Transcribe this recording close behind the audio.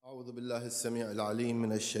أعوذ بالله السميع العليم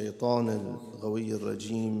من الشيطان الغوي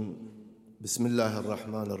الرجيم. بسم الله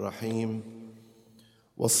الرحمن الرحيم،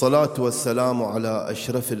 والصلاة والسلام على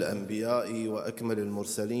أشرف الأنبياء وأكمل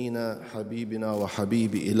المرسلين، حبيبنا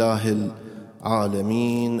وحبيب إله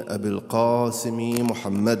العالمين أبي القاسم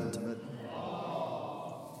محمد،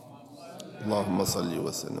 اللهم صل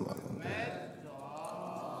وسلم على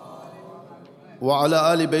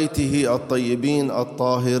وعلى آل بيته الطيبين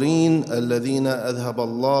الطاهرين الذين أذهب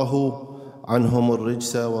الله عنهم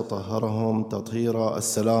الرجس وطهرهم تطهيرا.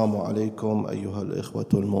 السلام عليكم أيها الإخوة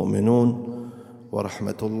المؤمنون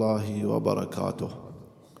ورحمة الله وبركاته.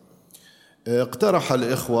 اقترح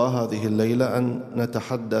الإخوة هذه الليلة أن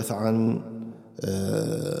نتحدث عن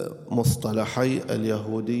مصطلحي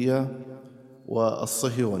اليهودية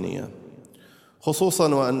والصهيونية،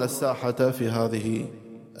 خصوصا وأن الساحة في هذه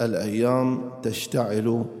الأيام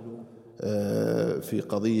تشتعل في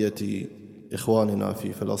قضية إخواننا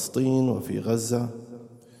في فلسطين وفي غزة،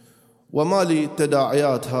 وما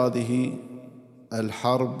لتداعيات هذه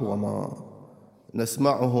الحرب وما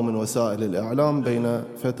نسمعه من وسائل الإعلام بين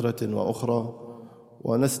فترة وأخرى،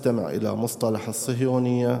 ونستمع إلى مصطلح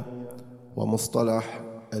الصهيونية ومصطلح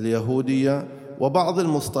اليهودية وبعض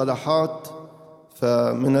المصطلحات.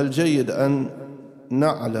 فمن الجيد أن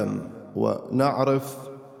نعلم ونعرف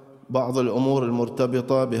بعض الأمور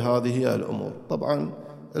المرتبطة بهذه الأمور. طبعا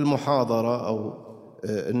المحاضرة أو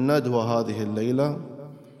الندوة هذه الليلة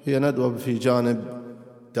هي ندوة في جانب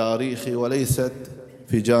تاريخي وليست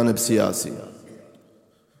في جانب سياسي،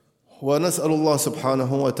 ونسأل الله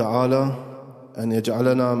سبحانه وتعالى أن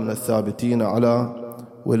يجعلنا من الثابتين على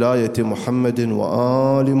ولاية محمد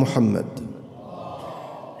وآل محمد.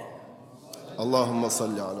 اللهم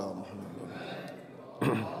صل على محمد.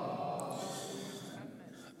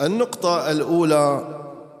 النقطة الأولى،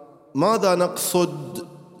 ماذا نقصد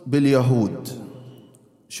باليهود؟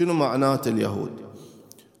 شنو معنات اليهود؟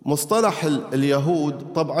 مصطلح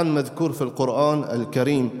اليهود طبعا مذكور في القرآن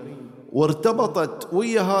الكريم، وارتبطت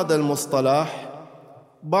ويا هذا المصطلح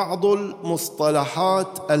بعض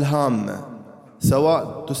المصطلحات الهامة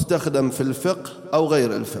سواء تستخدم في الفقه أو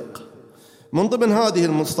غير الفقه. من ضمن هذه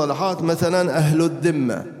المصطلحات مثلا أهل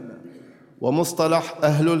الذمة، ومصطلح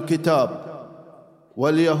أهل الكتاب،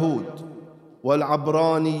 واليهود،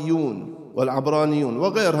 والعبرانيون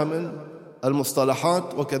وغيرها من المصطلحات،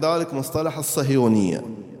 وكذلك مصطلح الصهيونية.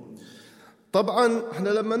 طبعا احنا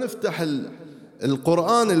لما نفتح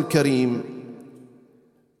القرآن الكريم،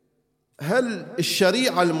 هل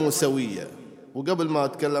الشريعة الموسوية، وقبل ما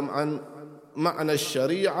أتكلم عن معنى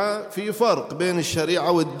الشريعة في فرق بين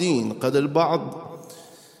الشريعة والدين، قد البعض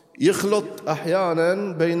يخلط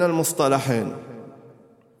أحيانا بين المصطلحين.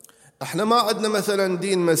 احنا ما عندنا مثلا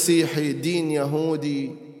دين مسيحي، دين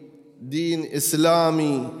يهودي، دين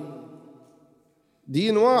إسلامي،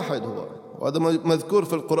 دين واحد هو، وهذا مذكور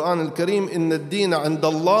في القرآن الكريم: إن الدين عند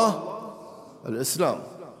الله الإسلام.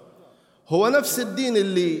 هو نفس الدين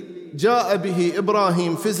اللي جاء به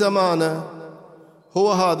إبراهيم في زمانه،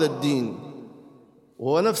 هو هذا الدين،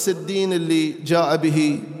 وهو نفس الدين اللي جاء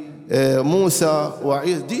به موسى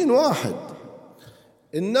وعيسى، دين واحد،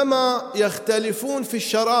 إنما يختلفون في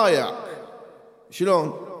الشرائع.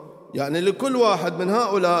 شلون؟ يعني لكل واحد من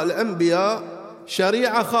هؤلاء الأنبياء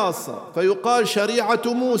شريعة خاصة، فيقال شريعة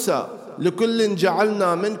موسى: لكل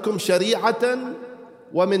جعلنا منكم شريعة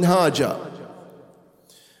ومنهاجا.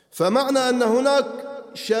 فمعنى أن هناك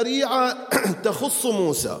شريعة تخص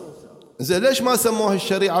موسى، زي ليش ما سموها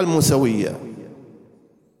الشريعة الموسوية؟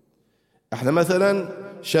 احنا مثلا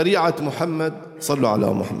شريعة محمد، صلوا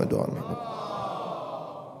على محمد وعلى محمد،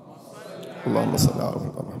 اللهم صل على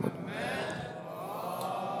محمد.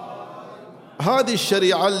 هذه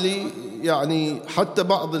الشريعة اللي يعني حتى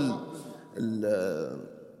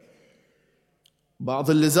بعض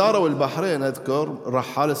اللي زاروا البحرين، أذكر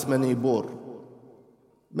رحال اسمه نيبور،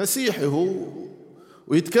 مسيحي هو،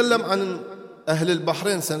 ويتكلم عن أهل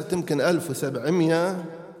البحرين سنة يمكن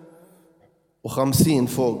 1750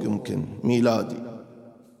 فوق يمكن ميلادي.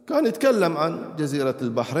 كان يتكلم عن جزيرة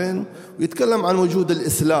البحرين، ويتكلم عن وجود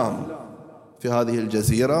الإسلام في هذه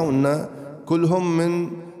الجزيرة، وأن كلهم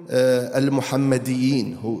من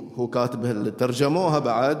المحمديين. هو كاتبها اللي ترجموها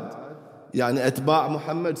بعد، يعني أتباع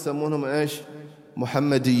محمد سمونهم إيش؟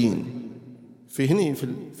 محمديين في هني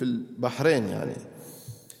في البحرين يعني،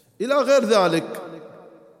 إلى غير ذلك.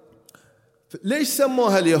 ليش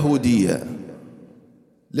سموها اليهودية؟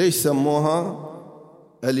 ليش سموها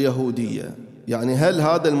اليهودية؟ يعني هل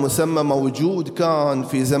هذا المسمى موجود كان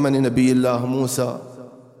في زمن نبي الله موسى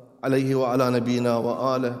عليه وعلى نبينا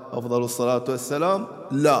وآله أفضل الصلاة والسلام؟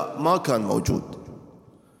 لا، ما كان موجود.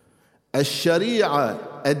 الشريعة،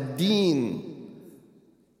 الدين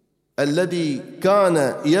الذي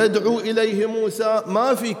كان يدعو إليه موسى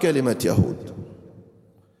ما في كلمة يهود.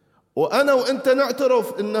 وأنا وأنت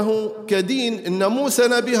نعترف أنه كدين أن موسى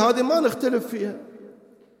نبي، هذه ما نختلف فيها.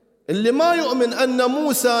 اللي ما يؤمن أن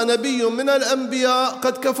موسى نبي من الأنبياء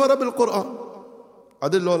قد كفر بالقرآن.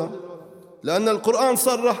 عدل ولا؟ لأن القرآن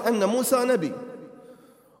صرح أن موسى نبي،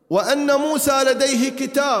 وأن موسى لديه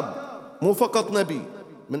كتاب، مو فقط نبي،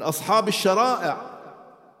 من أصحاب الشرائع،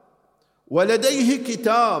 ولديه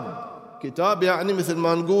كتاب يعني مثل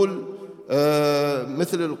ما نقول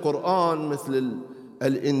مثل القرآن، مثل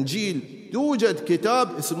الإنجيل، يوجد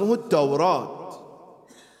كتاب اسمه التوراة.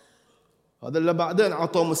 هذا اللي بعدين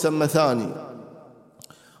عطوا مسمى ثاني.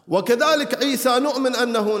 وكذلك عيسى نؤمن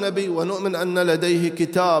أنه نبي، ونؤمن أن لديه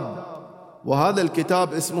كتاب، وهذا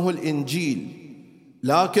الكتاب اسمه الإنجيل.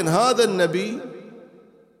 لكن هذا النبي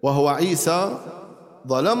وهو عيسى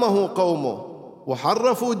ظلمه قومه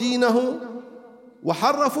وحرفوا دينه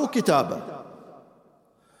وحرفوا كتابه.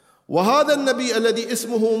 وهذا النبي الذي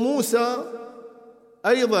اسمه موسى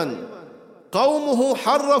أيضا قومه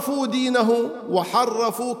حرفوا دينه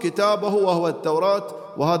وحرفوا كتابه وهو التوراة،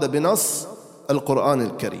 وهذا بنص القرآن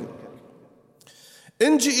الكريم.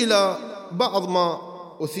 انجي إلى بعض ما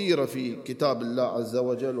أثير في كتاب الله عز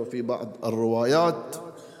وجل وفي بعض الروايات.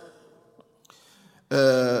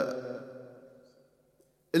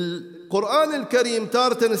 القرآن الكريم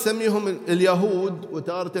تارة نسميهم اليهود،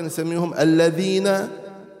 وتارة نسميهم الذين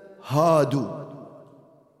هادوا.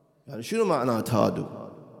 يعني شنو معنى هادوا؟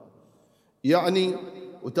 يعني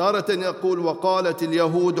وتارة يقول وقالت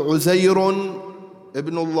اليهود عزير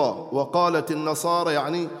ابن الله، وقالت النصارى،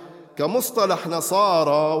 يعني كمصطلح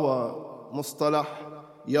نصارى ومصطلح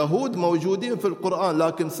يهود موجودين في القرآن،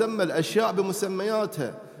 لكن سمى الأشياء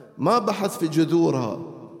بمسمياتها، ما بحث في جذورها.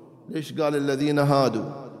 ليش قال الذين هادوا؟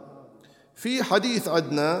 في حديث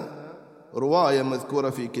عندنا رواية مذكورة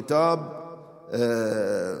في كتاب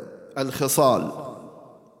الخصال،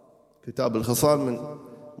 كتاب الخصال من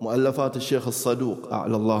مؤلفات الشيخ الصدوق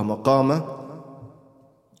أعلى الله مقامه،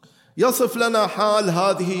 يصف لنا حال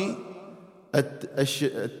هذه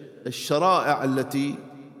الشرائع التي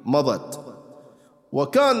مضت.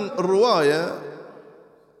 وكان الرواية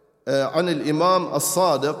عن الإمام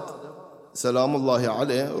الصادق سلام الله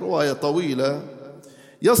عليه، رواية طويلة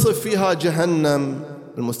يصف فيها جهنم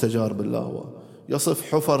المستجار بالله،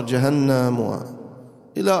 يصف حفر جهنم،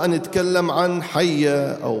 إلى أن يتكلم عن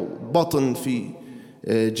حية أو بطن في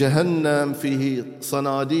جهنم فيه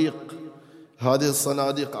صناديق، هذه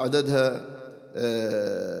الصناديق عددها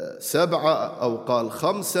 7 أو قال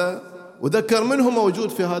 5، وذكر منه موجود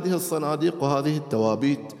في هذه الصناديق وهذه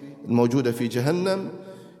التوابيت الموجودة في جهنم.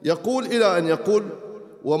 يقول إلى أن يقول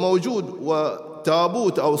وموجود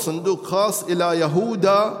وتابوت أو صندوق خاص إلى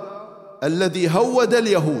يهودا الذي هود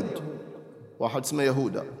اليهود، واحد اسمه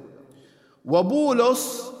يهودا،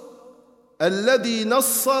 وبولس الذي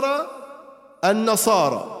نصر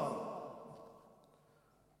النصارى،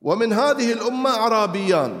 ومن هذه الأمة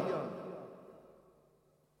أعرابيان.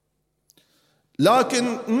 لكن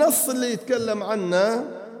النص اللي يتكلم عنه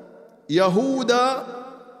يهودا،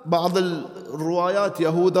 بعض الروايات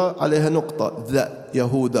يهودا عليها نقطة ذا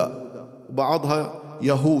يهودا، بعضها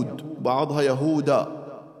يهود، بعضها يهودا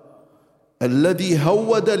الذي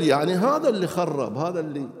هود، يعني هذا اللي خرب، هذا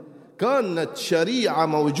اللي كانت شريعة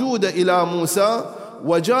موجودة إلى موسى،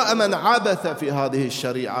 وجاء من عبث في هذه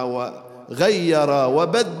الشريعة وغير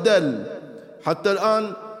وبدل. حتى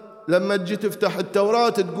الآن لما تجي تفتح التوراة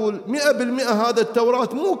تقول 100% هذا التوراة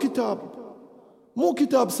مو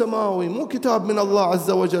كتاب سماوي، مو كتاب من الله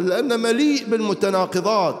عز وجل، لأنه مليء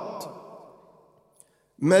بالمتناقضات،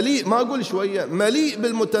 مليء، ما أقول شوية، مليء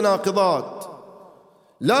بالمتناقضات.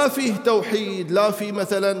 لا فيه توحيد، لا فيه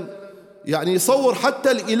مثلا يعني يصور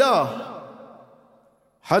حتى الإله،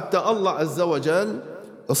 حتى الله عز وجل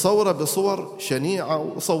يصوره بصور شنيعة،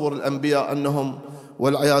 ويصور الأنبياء أنهم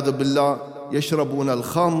والعياذ بالله يشربون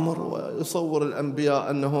الخمر، ويصور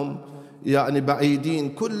الأنبياء أنهم يعني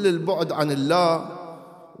بعيدين كل البعد عن الله،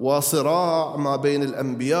 وصراع ما بين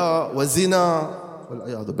الأنبياء وزنا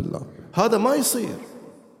والعياذ بالله. هذا ما يصير،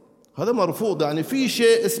 هذا مرفوض. يعني في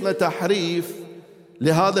شيء اسمه تحريف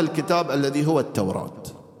لهذا الكتاب الذي هو التوراة.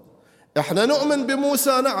 احنا نؤمن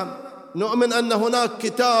بموسى، نعم، نؤمن أن هناك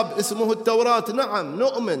كتاب اسمه التوراة، نعم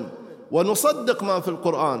نؤمن ونصدق ما في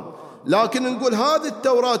القرآن، لكن نقول هذه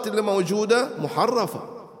التوراة اللي موجودة محرفة.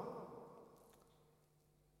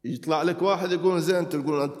 يطلع لك واحد يقول زين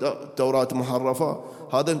تقولون التوراة محرفة،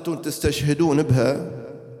 هذا أنتم تستشهدون بها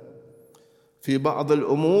في بعض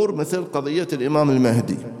الأمور مثل قضية الإمام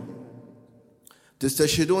المهدي،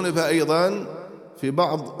 تستشهدون بها أيضا في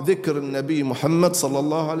بعض ذكر النبي محمد صلى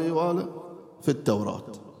الله عليه وآله في التوراة.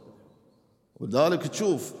 ولذلك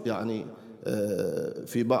تشوف يعني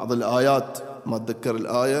في بعض الآيات، ما أتذكر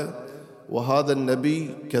الآية، وهذا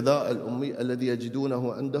النبي كذا الأمي الذي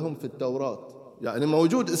يجدونه عندهم في التوراة، يعني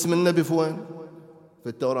موجود اسم النبي في وين؟ في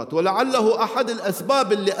التوراة. ولعله أحد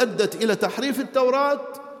الأسباب اللي أدت إلى تحريف التوراة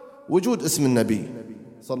وجود اسم النبي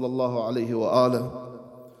صلى الله عليه وآله.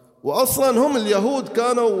 وأصلا هم اليهود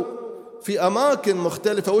كانوا في أماكن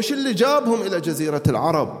مختلفة. وش اللي جابهم إلى جزيرة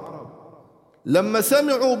العرب؟ لما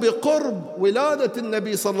سمعوا بقرب ولادة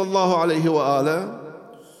النبي صلى الله عليه وآله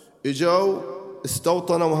إجوا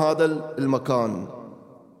استوطنوا هذا المكان،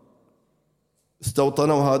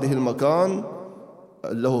 استوطنوا هذه المكان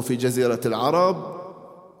اللي هو في جزيرة العرب،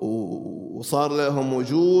 وصار لهم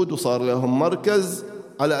وجود وصار لهم مركز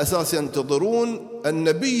على أساس ينتظرون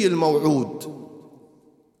النبي الموعود.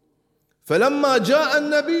 فلما جاء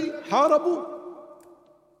النبي حاربوا.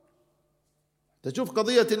 تشوف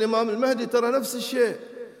قضية الإمام المهدي ترى نفس الشيء.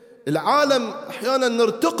 العالم أحيانا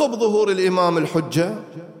نرتقب ظهور الإمام الحجة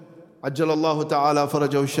عجل الله تعالى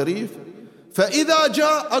فرجه الشريف، فإذا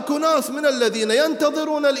جاء أكو ناس من الذين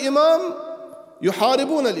ينتظرون الإمام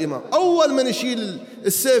يحاربون الإمام. أول من يشيل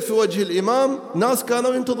السيف في وجه الإمام ناس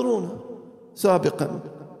كانوا ينتظرونه سابقا،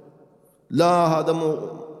 لا هذا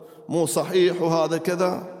مو صحيح وهذا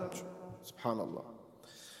كذا، سبحان الله.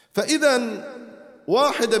 فإذا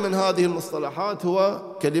واحدة من هذه المصطلحات هو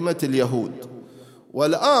كلمة اليهود،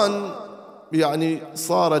 والآن يعني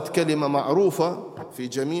صارت كلمة معروفة في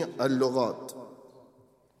جميع اللغات.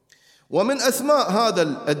 ومن أسماء هذا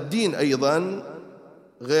الدين أيضا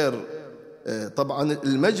غير، طبعا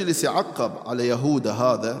المجلس يعقب على يهوذا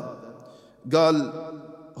هذا، قال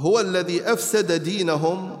هو الذي أفسد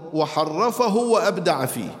دينهم وحرفه وأبدع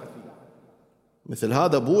فيه. مثل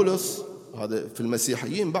هذا بولس، هذا في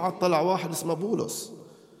المسيحيين بعد طلع واحد اسمه بولس.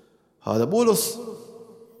 هذا بولس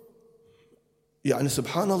يعني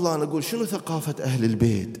سبحان الله، نقول شنو ثقافة أهل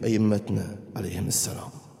البيت أئمتنا عليهم السلام،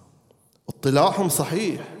 اطلاعهم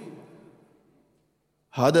صحيح.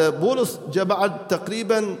 هذا بولس جاء بعد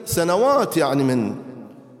تقريبا سنوات يعني من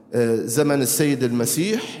زمن السيد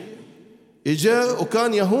المسيح، إجا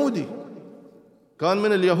وكان يهودي، كان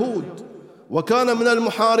من اليهود، وكان من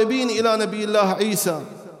المحاربين إلى نبي الله عيسى.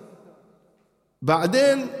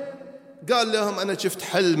 بعدين قال لهم أنا شفت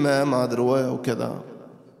حلمة ما أدري وكذا،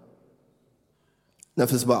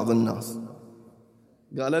 نفس بعض الناس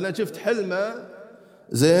قال أنا شفت حلمة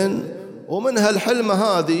زين، ومن هالحلمة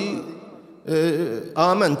هذه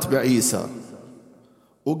آمنت بعيسى.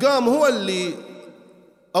 وقام هو اللي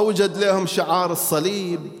أوجد لهم شعار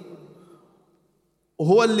الصليب،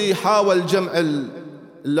 وهو اللي حاول جمع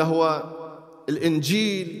اللي هو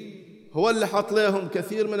الإنجيل، هو اللي حط لهم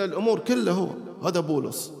كثير من الأمور كله. هو هذا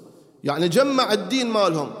بولس يعني جمع الدين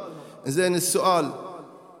مالهم. زين السؤال،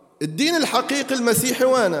 الدين الحقيقي المسيحي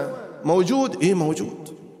وينه؟ موجود؟ إيه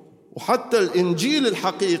موجود، وحتى الإنجيل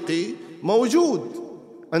الحقيقي موجود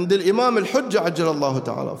عند الإمام الحجة عجل الله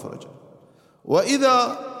تعالى فرجه.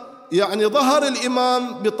 وإذا يعني ظهر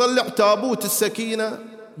الإمام بيطلع تابوت السكينة،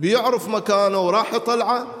 بيعرف مكانه وراح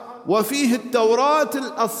يطلعه، وفيه التوراة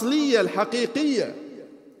الأصلية الحقيقية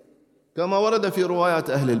كما ورد في روايات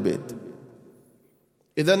أهل البيت.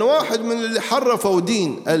 إذن واحد من اللي حرفوا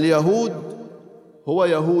دين اليهود هو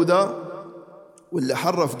يهوذا، واللي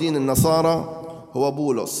حرف دين النصارى هو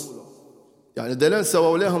بولس. يعني دلين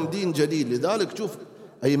سووا لهم دين جديد. لذلك شوف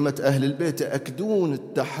أئمة أهل البيت يأكدون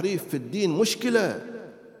التحريف في الدين مشكلة.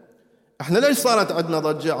 احنا ليش صارت عندنا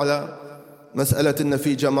ضجة على مسألة إن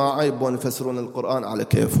في جماعة يبون يفسرون القرآن على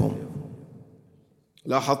كيفهم؟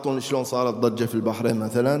 لاحظتون شلون صارت ضجة في البحرين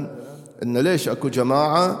مثلا، إن ليش أكو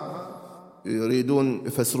جماعة يريدون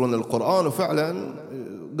يفسرون القرآن، وفعلا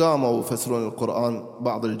قاموا يفسرون القرآن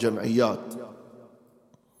بعض الجمعيات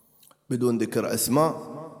بدون ذكر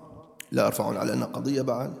أسماء، لا يرفعون علينا قضية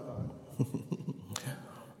بعد.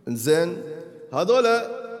 إنزين هذولا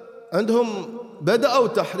عندهم بدأوا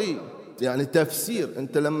تحريف، يعني تفسير.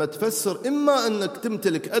 أنت لما تفسر إما أنك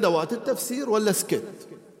تمتلك أدوات التفسير ولا سكت،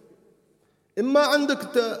 إما عندك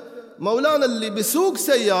مولانا اللي بيسوق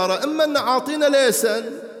سيارة إما أن عاطينا ليسن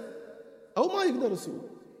أو ما يقدر يسوق،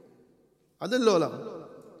 عدل له لا.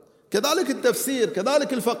 كذلك التفسير،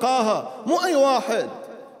 كذلك الفقاهة، مو أي واحد،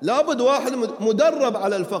 لابد واحد مدرب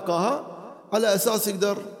على الفقاهة على أساس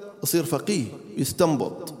يقدر يصير فقيه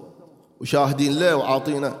يستنبط، وشاهدين له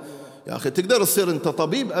وعاطينا. يا أخي تقدر تصير أنت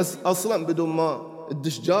طبيب أصلا بدون ما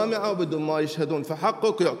تدش جامعة وبدون ما يشهدون في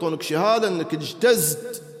حقك ويعطونك شهادة أنك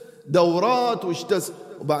اجتزت دورات واجتزت،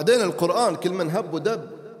 وبعدين القرآن كل من هب ودب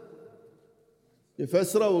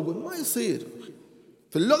يفسره ويقول ما يصير.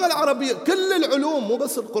 في اللغة العربية كل العلوم مو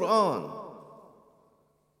بس القرآن.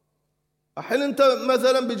 الحين أنت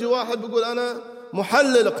مثلا بيجي واحد بيقول أنا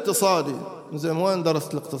محلل اقتصادي، زين وين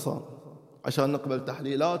درست الاقتصاد عشان نقبل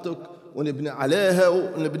تحليلاتك ونبني عليها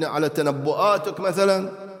ونبني على تنبؤاتك مثلا؟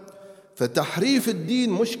 فتحريف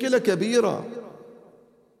الدين مشكلة كبيرة،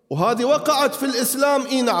 وهذه وقعت في الإسلام.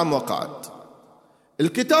 نعم وقعت.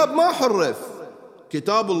 الكتاب ما حرف،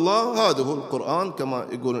 كتاب الله هذا هو القرآن كما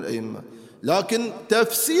يقول الأئمة، لكن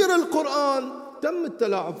تفسير القرآن تم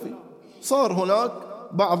التلاعب فيه. صار هناك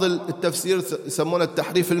بعض التفسير يسمونه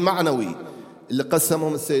التحريف المعنوي اللي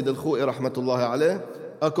قسمهم السيد الخوئي رحمة الله عليه.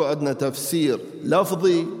 أكو عندنا تفسير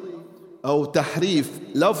لفظي أو تحريف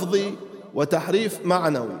لفظي وتحريف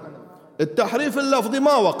معنوي. التحريف اللفظي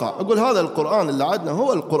ما وقع، أقول هذا القرآن اللي عندنا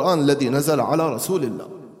هو القرآن الذي نزل على رسول الله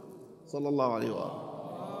صلى الله عليه وآله.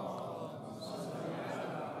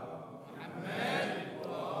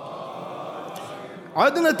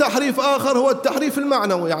 عندنا تحريف آخر هو التحريف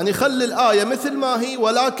المعنوي، يعني خلي الآية مثل ما هي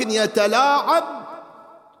ولكن يتلاعب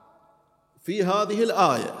في هذه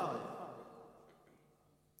الآية.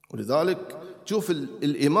 ولذلك تشوف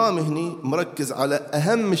الإمام هني مركز على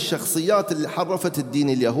أهم الشخصيات اللي حرفت الدين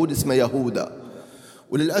اليهودي، اسمه يهودا،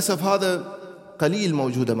 وللأسف هذا قليل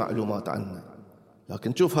موجودة معلومات عنه.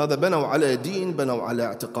 لكن شوف هذا بنوا على دين، بنوا على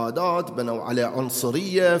اعتقادات، بنوا على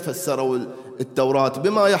عنصرية، فسروا التوراة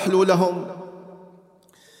بما يحلو لهم.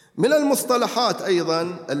 من المصطلحات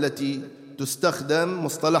أيضا التي تستخدم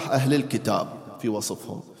مصطلح أهل الكتاب في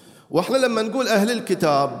وصفهم. وإحنا لما نقول أهل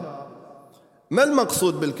الكتاب ما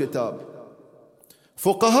المقصود بالكتاب؟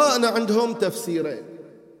 فقهاءنا عندهم تفسيرين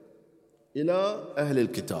إلى أهل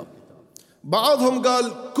الكتاب. بعضهم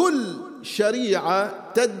قال كل شريعة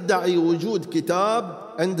تدعي وجود كتاب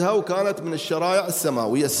عندها وكانت من الشرائع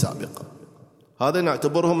السماوية السابقة، هذا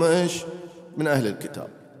نعتبرهم إيش؟ من أهل الكتاب.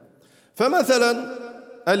 فمثلا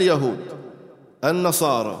اليهود،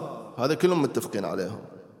 النصارى، هذا كلهم متفقين عليهم.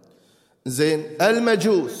 زين،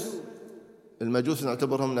 المجوس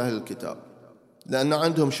نعتبرهم من أهل الكتاب لأن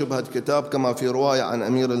عندهم شبهة كتاب، كما في رواية عن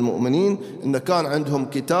أمير المؤمنين إن كان عندهم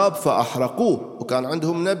كتاب فأحرقوه، وكان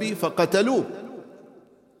عندهم نبي فقتلوه.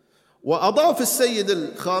 وأضاف السيد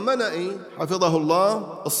الخامنئي حفظه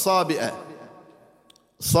الله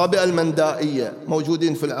الصابئة المندائية،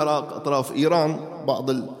 موجودين في العراق أطراف إيران، بعض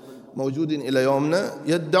الموجودين إلى يومنا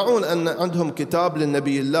يدعون أن عندهم كتاب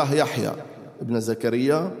للنبي الله يحيى ابن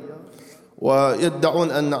زكريا،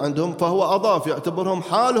 ويدعون أن عندهم، فهو أضاف يعتبرهم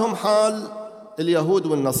حالهم حال اليهود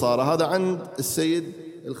والنصارى. هذا عند السيد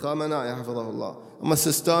الخامنئي حفظه الله. أما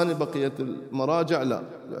السيستاني بقية المراجع لا،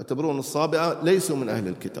 يعتبرون الصابئة ليسوا من أهل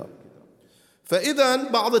الكتاب. فإذا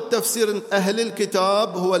بعض التفسير أهل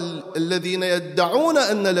الكتاب هو الذين يدعون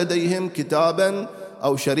أن لديهم كتابا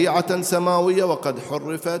أو شريعة سماوية وقد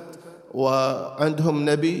حرفت وعندهم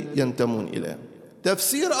نبي ينتمون إليه.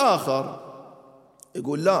 تفسير آخر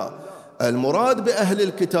يقول لا، المراد بأهل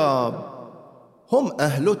الكتاب هم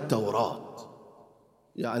أهل التوراة،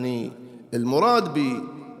 يعني المراد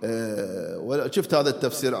شفت هذا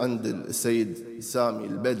التفسير عند السيد سامي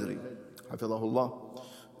البدري حفظه الله،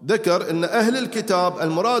 ذكر أن أهل الكتاب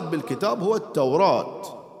المراد بالكتاب هو التوراة.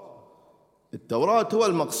 التوراة هو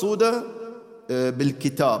المقصودة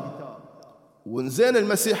بالكتاب. ونزين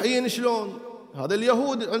المسيحيين شلون؟ هذا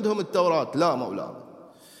اليهود عندهم التوراة، لا مولانا،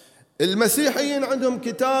 المسيحيين عندهم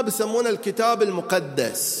كتاب يسمونه الكتاب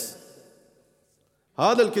المقدس.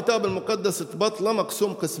 هذا الكتاب المقدس تبطله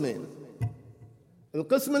مقسوم قسمين.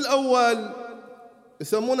 القسم الأول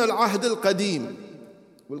يسمونه العهد القديم،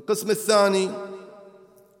 والقسم الثاني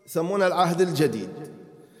يسمونه العهد الجديد.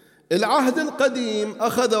 العهد القديم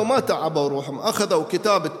أخذوا، ما تعبوا روحهم، أخذوا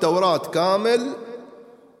كتاب التوراة كامل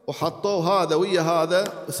وحطوه هذا ويا هذا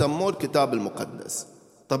وسموه الكتاب المقدس.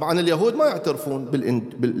 طبعا اليهود ما يعترفون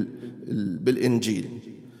بالإنجيل،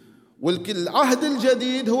 والعهد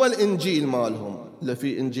الجديد هو الإنجيل مالهم، اللي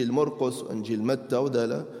فيه إنجيل مرقس وإنجيل متى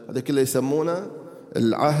ودلا، هذا كله يسمونه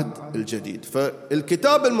العهد الجديد.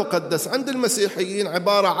 فالكتاب المقدس عند المسيحيين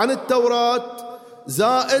عبارة عن التوراة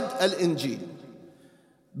زائد الإنجيل،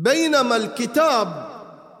 بينما الكتاب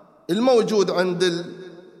الموجود عند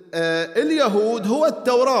اليهود هو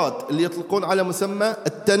التوراة اللي يطلقون على مسمى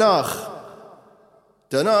التناخ.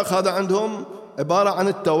 التناخ هذا عندهم عبارة عن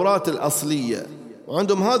التوراة الأصلية،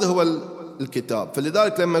 وعندهم هذا هو الكتاب.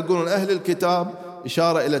 فلذلك لما يقولون أهل الكتاب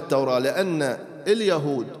إشارة إلى التوراة، لأن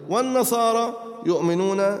اليهود والنصارى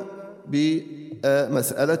يؤمنون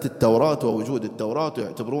بمسألة التوراة ووجود التوراة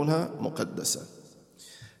ويعتبرونها مقدسة.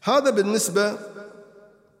 هذا بالنسبة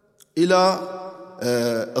إلى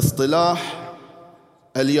اصطلاح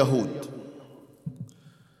اليهود.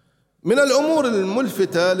 من الأمور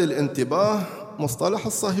الملفتة للانتباه مصطلح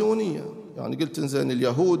الصهيونية. يعني قلت إنزين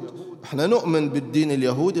اليهود إحنا نؤمن بالدين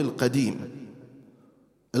اليهودي القديم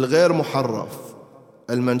الغير محرف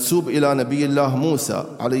المنسوب إلى نبي الله موسى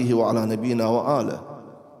عليه وعلى نبينا وآله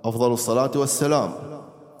أفضل الصلاة والسلام،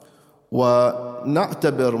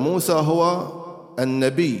 ونعتبر موسى هو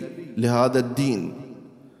النبي لهذا الدين.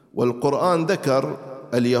 والقرآن ذكر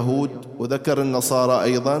اليهود وذكر النصارى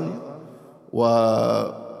أيضا،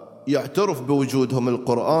 ويعترف بوجودهم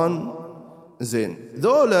القرآن. زين،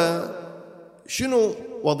 ذولا شنو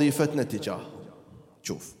وظيفتنا تجاههم؟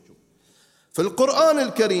 شوف، في القرآن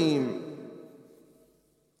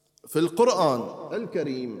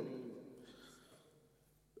الكريم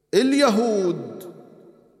اليهود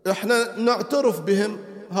احنا نعترف بهم،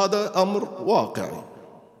 هذا أمر واقعي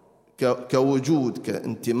كوجود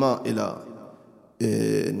كانتماء إلى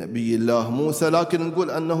نبي الله موسى، لكن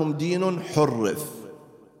نقول أنهم دين حرف.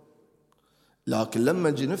 لكن لما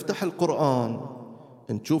نجي نفتح القرآن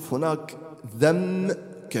نشوف هناك ذم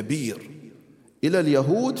كبير إلى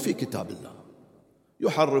اليهود في كتاب الله،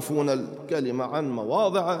 يحرفون الكلمة عن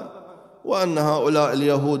مواضعه، وأن هؤلاء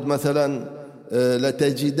اليهود مثلا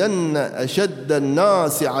لتجدن أشد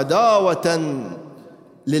الناس عداوة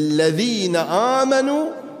للذين آمنوا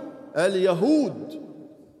اليهود.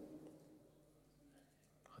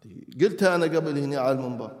 قلتها أنا قبل هنا على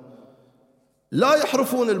المنبر، لا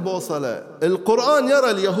يحرفون البوصلة. القرآن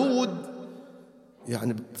يرى اليهود،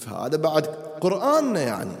 يعني هذا بعد قرآننا.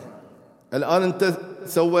 يعني الآن أنت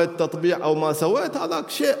سويت تطبيع أو ما سويت، هذاك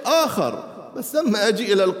شيء آخر. بس لما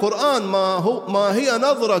أجي إلى القرآن، ما هي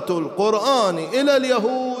نظرة القرآن إلى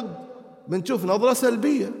اليهود؟ بنشوف نظرة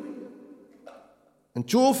سلبية،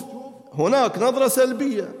 نشوف هناك نظرة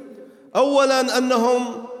سلبية. أولا أنهم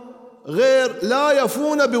لا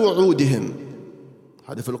يفون بوعودهم،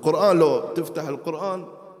 هذا في القرآن. لو تفتح القرآن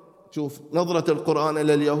شوف نظرة القرآن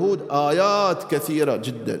إلى اليهود، آيات كثيرة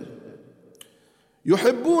جدا.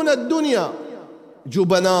 يحبون الدنيا،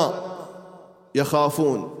 جبناء،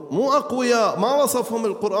 يخافون، مو أقوياء، ما وصفهم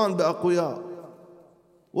القرآن بأقوياء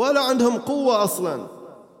ولا عندهم قوة أصلا.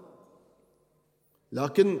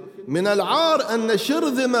 لكن من العار أن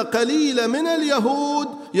شرذمة قليلة من اليهود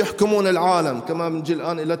يحكمون العالم، كما نجي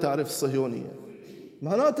الآن إلى تعريف الصهيونية.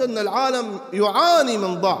 معناته أن العالم يعاني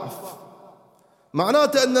من ضعف،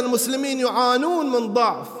 معناته أن المسلمين يعانون من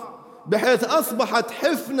ضعف، بحيث أصبحت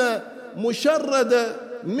حفنة مشردة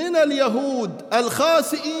من اليهود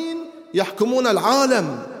الخاسئين يحكمون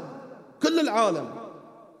العالم، كل العالم.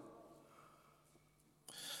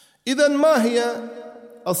 إذن ما هي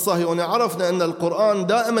الصهيونية؟ عرفنا أن القرآن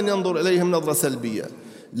دائما ينظر إليهم نظرة سلبية،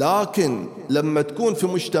 لكن لما تكون في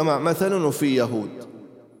مجتمع مثلا وفي يهود،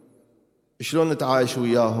 شلون نتعايش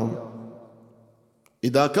وياهم؟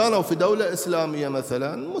 إذا كانوا في دولة إسلامية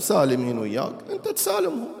مثلا مسالمين وياك، أنت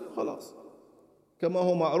تسالمهم خلاص، كما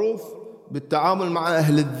هو معروف بالتعامل مع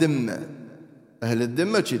أهل الذمة. أهل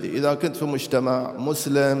الذمة كذي. إذا كنت في مجتمع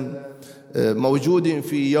مسلم موجودين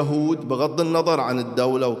في يهود، بغض النظر عن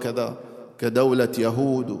الدولة وكذا كدولة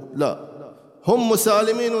يهود، لا، هم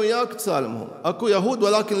مسالمين وياك تسالمهم. أكو يهود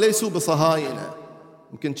ولكن ليسوا بصهاينة.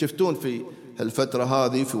 يمكن شفتون في الفترة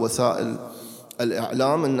هذه في وسائل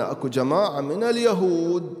الإعلام أن أكو جماعة من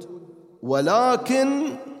اليهود ولكن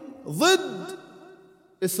ضد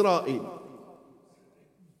إسرائيل،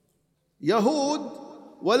 يهود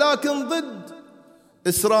ولكن ضد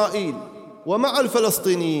إسرائيل ومع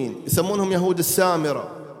الفلسطينيين، يسمونهم يهود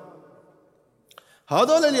السامرة.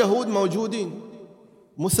 هذول اليهود موجودين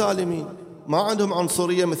مسالمين، ما عندهم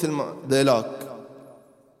عنصرية مثل ما ذيلاك،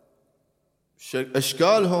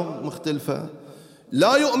 أشكالهم مختلفة،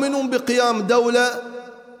 لا يؤمنون بقيام دولة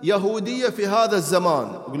يهودية في هذا الزمان.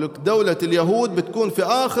 يقول لك دولة اليهود بتكون في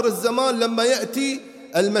آخر الزمان لما يأتي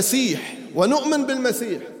المسيح، ونؤمن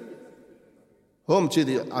بالمسيح. هم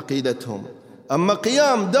كذي عقيدتهم. أما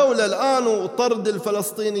قيام دولة الآن وطرد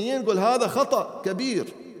الفلسطينيين، يقول هذا خطأ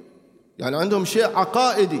كبير، يعني عندهم شيء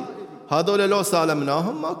عقائدي. هذول لو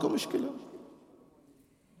سالمناهم ماكو مشكلة.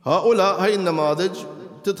 هؤلاء هاي النماذج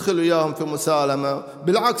تدخل وياهم في مسالمة،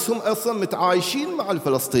 بالعكس هم أصلا متعايشين مع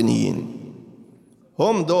الفلسطينيين،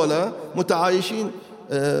 هم دولة متعايشين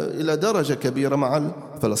إلى درجة كبيرة مع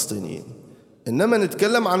الفلسطينيين. إنما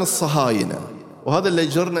نتكلم عن الصهاينة، وهذا اللي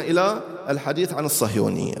يجرنا إلى الحديث عن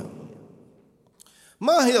الصهيونية.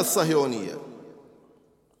 ما هي الصهيونية؟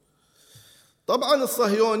 طبعا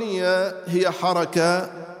الصهيونية هي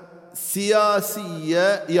حركة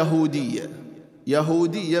سياسية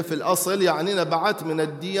يهودية في الأصل، يعني نبعت من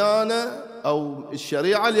الديانة أو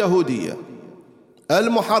الشريعة اليهودية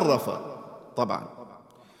المحرفة طبعا،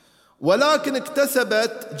 ولكن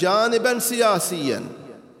اكتسبت جانبا سياسيا.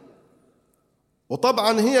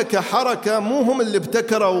 وطبعا هي كحركة مو هم اللي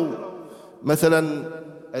ابتكروا مثلا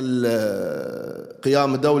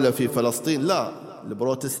قيام دولة في فلسطين، لا،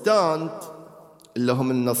 البروتستانت اللي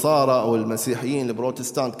هم النصارى أو المسيحيين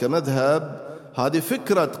البروتستانت كمذهب، هذه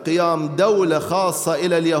فكرة قيام دولة خاصة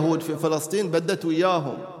إلى اليهود في فلسطين بدت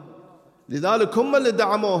وياهم، لذلك هم اللي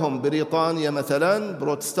دعموهم. بريطانيا مثلا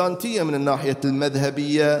بروتستانتية من الناحية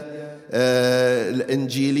المذهبية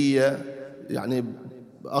الإنجيلية، يعني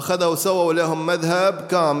أخذوا وسووا لهم مذهب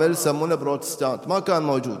كامل سمونه بروتستانت، ما كان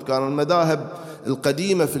موجود. كانوا المذاهب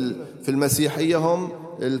القديمة في المسيحية هم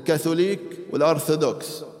الكاثوليك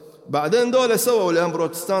والأرثوذكس، بعدين دول سووا لهم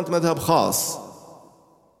بروتستانت مذهب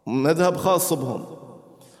خاص بهم،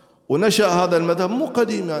 ونشأ هذا المذهب مو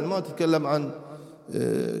قديم، يعني ما تتكلم عن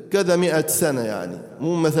كذا 100 سنة، يعني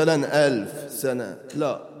مو مثلا 1000 سنة،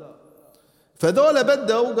 لا. فدول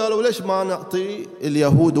بدأوا قالوا ليش ما نعطي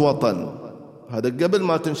اليهود وطن؟ هذا قبل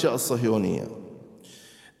ما تنشأ الصهيونية.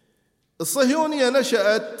 الصهيونية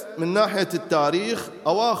نشأت من ناحية التاريخ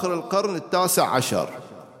أواخر القرن التاسع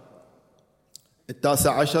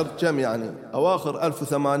عشر كم يعني؟ أواخر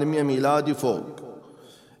 1800 ميلادي فوق.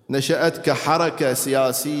 نشأت كحركة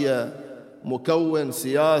سياسية، مكون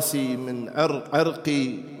سياسي من عرقي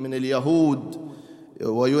من اليهود،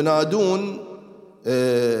 وينادون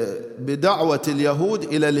بدعوة اليهود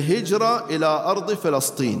إلى الهجرة إلى أرض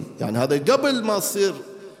فلسطين. يعني هذا قبل ما يصير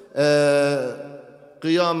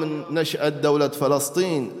قيام نشأة دولة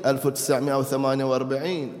فلسطين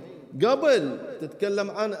 1948، قبل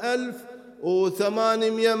تتكلم عن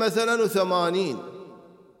 1800 مثلا و80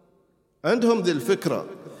 عندهم ذي الفكرة.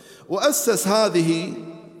 وأسس هذه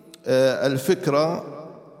الفكرة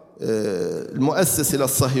المؤسس إلى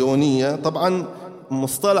الصهيونية. طبعا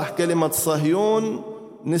مصطلح كلمة صهيون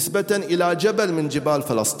نسبة إلى جبل من جبال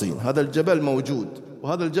فلسطين، هذا الجبل موجود،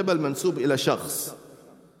 وهذا الجبل منسوب إلى شخص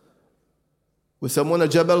ويسمونه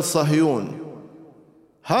جبل صهيون.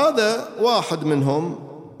 هذا واحد منهم،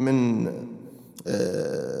 من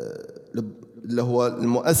اللي هو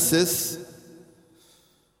المؤسس،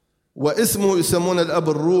 واسمه يسمون الأب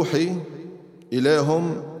الروحي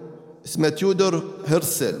إليهم، اسمه تيودور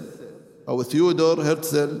هرتزل أو ثيودور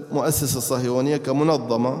هرتزل، مؤسس الصهيونية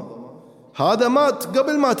كمنظمة. هذا مات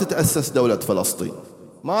قبل ما تتأسس دولة فلسطين،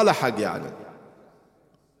 ما لحق يعني،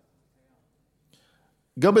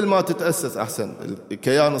 قبل ما تتأسس أحسن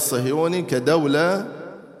الكيان الصهيوني كدولة.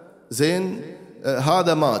 زين،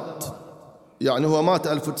 هذا مات، يعني هو مات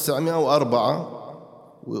 1904،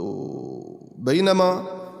 بينما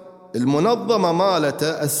المنظمة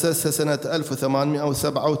مالته أسسها سنة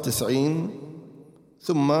 1897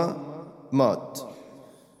 ثم مات.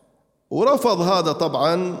 ورفض هذا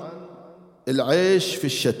طبعا العيش في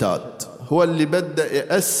الشتات، هو اللي بدأ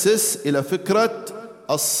يأسس إلى فكرة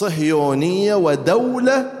الصهيونية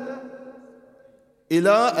ودولة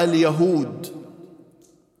إلى اليهود.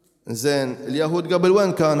 زين، اليهود قبل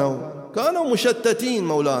وين كانوا مشتتين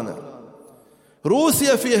مولانا.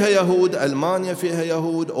 روسيا فيها يهود، ألمانيا فيها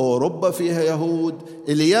يهود، أوروبا فيها يهود،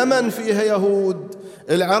 اليمن فيها يهود،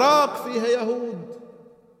 العراق فيها يهود،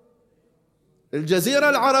 الجزيرة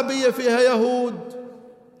العربية فيها يهود،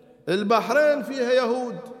 البحرين فيها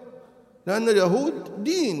يهود، لأن اليهود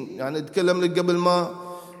دين. يعني أتكلم لك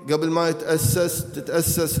قبل ما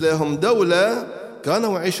تتأسس لهم دولة،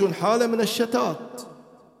 كانوا يعيشون حالة من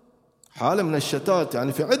الشتات،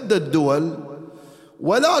 يعني في عدة دول،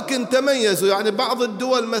 ولكن تميزوا. يعني بعض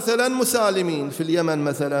الدول مثلا مسالمين، في اليمن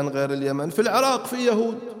مثلا غير اليمن، في العراق في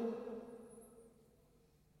يهود،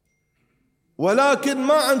 ولكن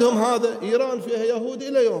ما عندهم هذا. إيران فيها يهود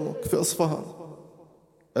إلى يومك، في أصفهان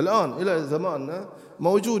الآن إلى زماننا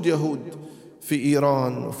موجود يهود في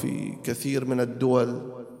إيران وفي كثير من الدول،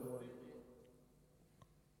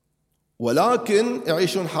 ولكن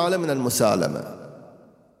يعيشون حالة من المسالمة.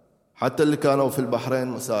 حتى اللي كانوا في البحرين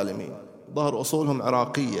مسالمين، ظهر أصولهم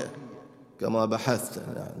عراقية كما بحثت،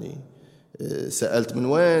 يعني سألت من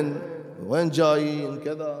وين جايين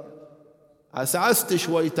كذا، عسعست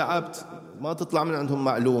شوي، تعبت، ما تطلع من عندهم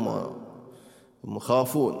معلومة، هم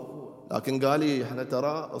خافون. لكن قال لي احنا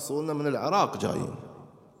ترى أصولنا من العراق جايين،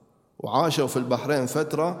 وعاشوا في البحرين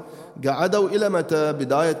فترة. قعدوا إلى متى؟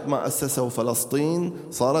 بداية ما أسسوا فلسطين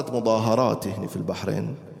صارت مظاهرات هنا في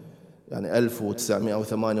البحرين، يعني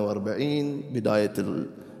 1948 بداية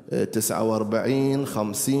 49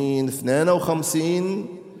 50 52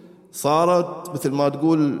 صارت مثل ما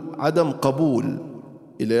تقول عدم قبول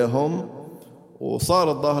إليهم،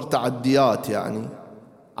 وصارت ظاهر تعديات يعني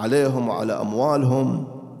عليهم وعلى أموالهم.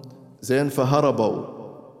 زين، فهربوا،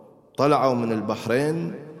 طلعوا من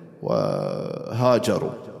البحرين وهاجروا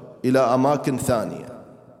إلى أماكن ثانية.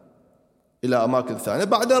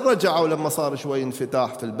 بعدين رجعوا لما صار شوي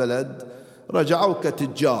انفتاح في البلد، رجعوا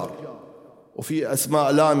كتجار، وفي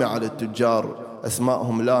أسماء لامعة للتجار،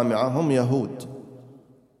 أسماءهم لامعة، هم يهود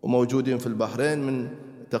وموجودين في البحرين من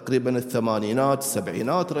تقريبا الثمانينات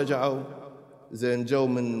السبعينات، رجعوا زين جو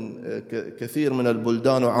من كثير من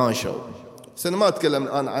البلدان وعاشوا. بس أنا ما أتكلم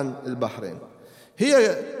الآن عن البحرين.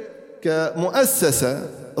 هي كمؤسسة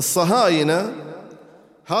الصهاينة،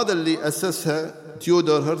 هذا اللي أسسها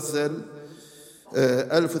تيودور هرتزل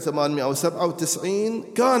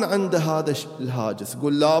 1897، كان عنده هذا الهاجس،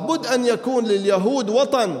 يقول لابد أن يكون لليهود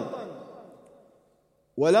وطن،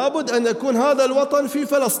 ولابد أن يكون هذا الوطن في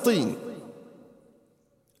فلسطين.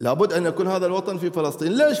 لابد أن يكون هذا الوطن في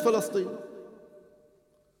فلسطين. ليش فلسطين؟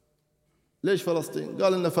 ليش فلسطين؟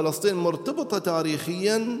 قال إن فلسطين مرتبطة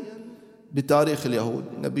تاريخيا بتاريخ اليهود،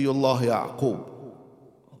 نبي الله يعقوب.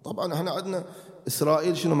 طبعا احنا عندنا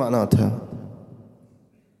إسرائيل، شنو معناتها؟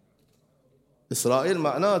 إسرائيل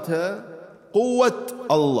معناتها قوة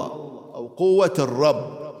الله أو قوة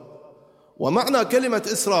الرب، ومعنى كلمة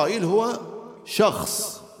إسرائيل هو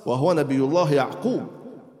شخص، وهو نبي الله يعقوب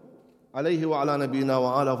عليه وعلى نبينا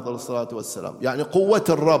وعلى أفضل الصلاة والسلام، يعني قوة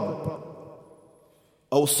الرب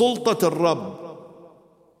أو سلطة الرب.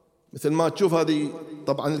 مثل ما تشوف هذه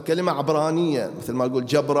طبعا الكلمة عبرانية، مثل ما نقول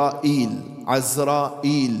جبرائيل،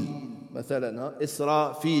 عزرائيل مثلا،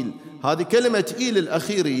 إسرافيل، هذه كلمة إيل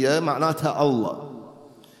الأخيرية معناتها الله.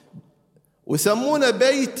 ويسمونه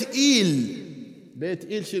بيت إيل. بيت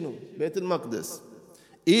إيل شنو؟ بيت المقدس.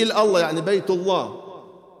 إيل الله يعني بيت الله،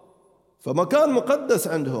 فمكان مقدس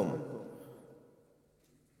عندهم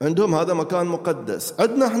هذا مكان مقدس.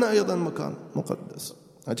 عندنا احنا أيضا مكان مقدس.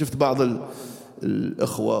 أنا شفت بعض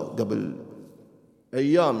الإخوة قبل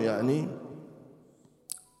أيام يعني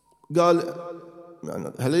قال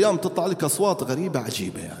يعني هالأيام تطلع لك أصوات غريبة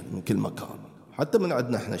عجيبة يعني من كل مكان، حتى من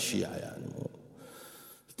عندنا احنا الشيعة يعني.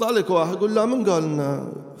 يطلع لك واحد يقول لا، من قال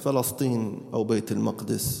لنا فلسطين أو بيت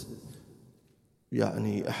المقدس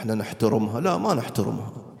يعني احنا نحترمها؟ لا، ما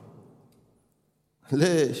نحترمها.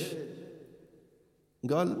 ليش؟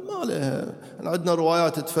 قال ما لها، عندنا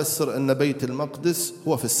روايات تفسر أن بيت المقدس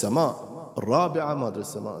هو في السماء الرابعة، ما أدري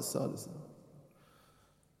السماء السادسة.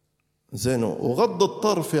 زين، وغض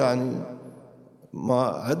الطرف يعني ما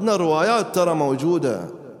عندنا روايات ترى موجودة،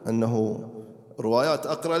 أنه روايات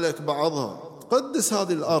أقرأ لك بعضها تقدس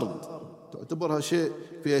هذه الأرض، تعتبرها شيء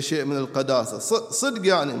فيها شيء من القداسة صدق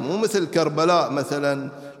يعني. مو مثل كربلاء مثلا،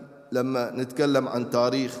 لما نتكلم عن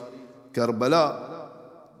تاريخ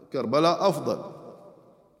كربلاء أفضل،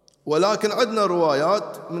 ولكن عندنا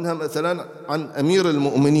روايات منها مثلا عن أمير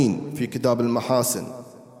المؤمنين في كتاب المحاسن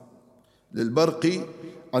للبرقي،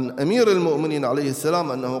 عن أمير المؤمنين عليه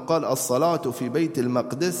السلام أنه قال الصلاة في بيت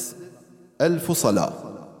المقدس 1000 صلاة.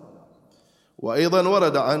 وأيضا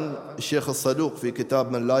ورد عن الشيخ الصدوق في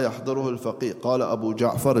كتاب من لا يحضره الفقيه، قال أبو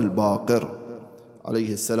جعفر الباقر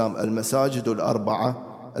عليه السلام المساجد الأربعة،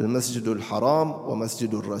 المسجد الحرام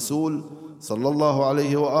ومسجد الرسول صلى الله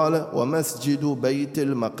عليه وآله ومسجد بيت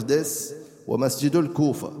المقدس ومسجد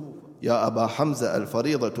الكوفة، يا أبا حمزة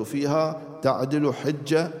الفريضة فيها تعدل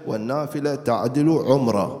حجة والنافلة تعدل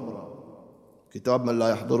عمرة، كتاب من لا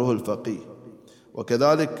يحضره الفقيه.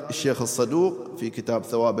 وكذلك الشيخ الصدوق في كتاب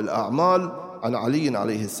ثواب الأعمال عن علي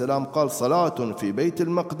عليه السلام قال صلاة في بيت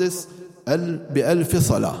المقدس ب1000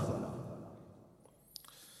 صلاة.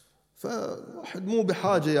 فواحد مو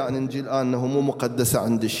بحاجة يعني نجي الآن أنه مو مقدسة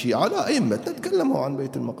عند الشيعة، لا، أئمة تتكلموا عن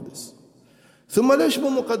بيت المقدس. ثم ليش مو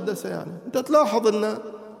مقدسة يعني؟ أنت تلاحظ أن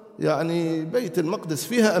يعني بيت المقدس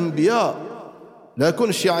فيها أنبياء، لا يكون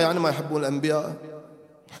الشيعة يعني ما يحبون الأنبياء.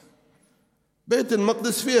 بيت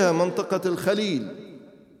المقدس فيها منطقة الخليل،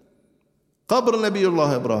 قبر نبي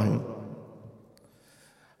الله إبراهيم.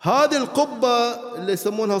 هذه القبة اللي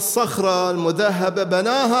يسمونها الصخرة المذهبة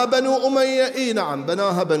بناها بنو أمية. إيه نعم،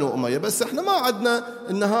 بناها بنو أمية، بس احنا ما عدنا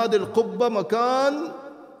إن هذه القبة مكان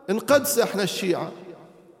نقدس احنا الشيعة،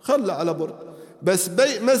 خلى على برد. بس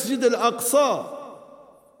مسجد الأقصى،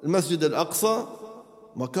 المسجد الأقصى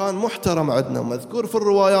مكان محترم عندنا، مذكور في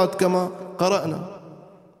الروايات كما قرأنا،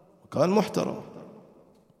 مكان محترم.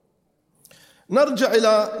 نرجع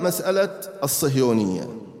إلى مسألة الصهيونية،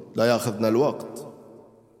 لا يأخذنا الوقت.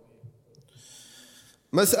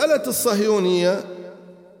 مسألة الصهيونية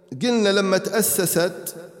قلنا لما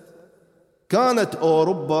تأسست كانت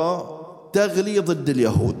أوروبا تغلي ضد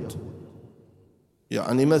اليهود.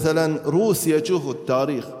 يعني مثلا روسيا، شوفوا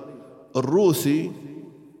التاريخ الروسي،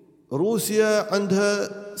 روسيا عندها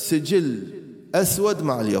سجل أسود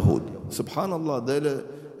مع اليهود. سبحان الله،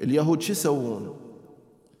 اليهود شو يسوون؟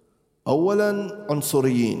 أولا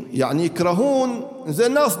عنصريين، يعني يكرهون زي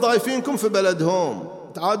الناس ضايفينكم في بلدهم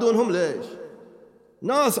تعادونهم. ليش؟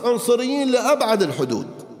 ناس عنصريين لأبعد الحدود.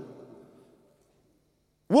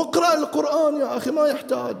 واقرأ القرآن يا أخي، ما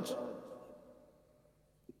يحتاج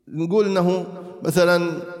نقول إنه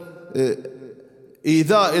مثلا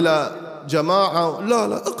إيذاء إلى جماعة،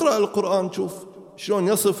 لا، اقرأ القرآن، شوف شلون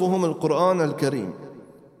يصفهم القرآن الكريم.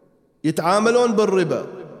 يتعاملون بالربا،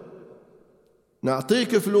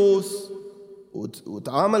 نعطيك فلوس،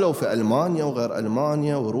 وتعاملوا في ألمانيا وغير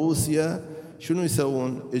ألمانيا وروسيا، شنو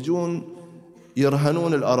يسوون؟ يجون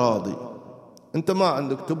يرهنون الأراضي. أنت ما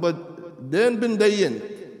عندك، تبى دين بندين،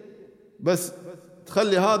 بس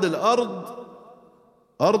تخلي هذه الأرض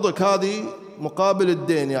أرضك هذه مقابل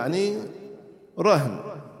الدين، يعني رهن.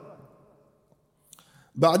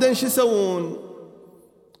 بعدين شو يسوون؟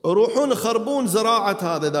 يروحون يخربون زراعة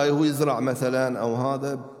هذا، إذا هو يزرع مثلا أو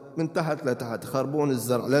هذا من تحت لتحت، يخربون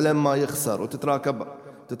الزرع لما يخسر،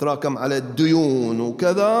 وتتراكم على الديون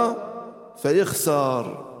وكذا،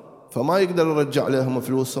 فيخسر، فما يقدر يرجع لهم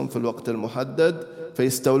فلوسهم في الوقت المحدد،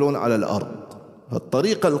 فيستولون على الأرض.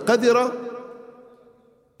 الطريقة القذرة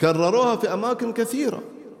كرروها في أماكن كثيرة،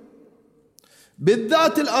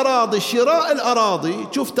 بالذات الأراضي، شراء الأراضي.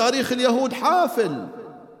 تشوف تاريخ اليهود حافل،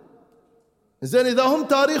 زين إذا هم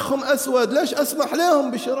تاريخهم أسود، ليش أسمح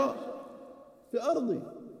لهم بشراء في أرضي؟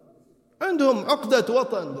 عندهم عقدة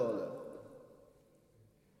وطن دولة.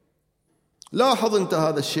 لاحظ أنت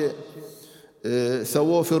هذا الشيء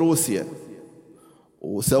سووه في روسيا،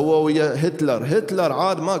 وسووه ويا هتلر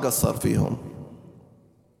عاد ما قصر فيهم،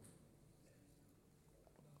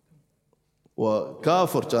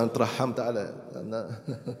 وكافر كان ترحمت عليه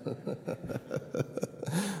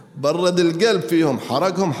برد القلب فيهم،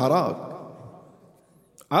 حرقهم حراق.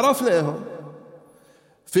 عرف ليهم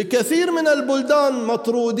في كثير من البلدان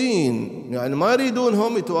مطرودين، يعني ما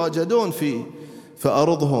يريدونهم يتواجدون في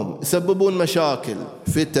أرضهم، يسببون مشاكل،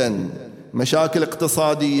 فتن، مشاكل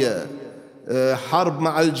اقتصادية، حرب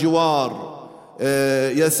مع الجوار،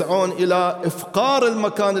 يسعون إلى إفقار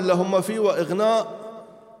المكان اللي هم فيه وإغناء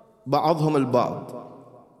بعضهم البعض.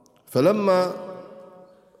 فلما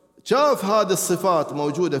شاف هذه الصفات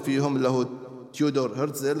موجودة فيهم، اللي هو تيودور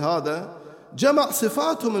هرتزل، هذا جمع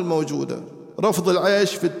صفاتهم الموجودة: رفض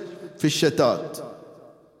العيش في الشتات،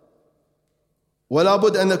 ولا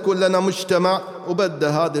بد أن يكون لنا مجتمع. وبدأ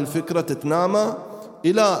هذه الفكرة تتنامى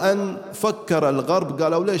إلى أن فكر الغرب،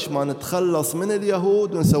 قالوا ليش ما نتخلص من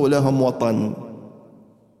اليهود ونسوي لهم وطن،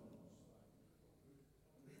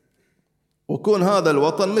 وكون هذا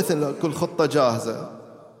الوطن مثل كل خطة جاهزة،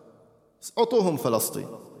 أعطوهم فلسطين.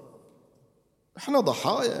 احنا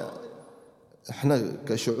ضحايا، احنا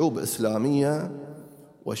كشعوب إسلامية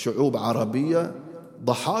وشعوب عربية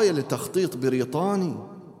ضحايا لتخطيط بريطاني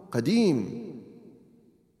قديم.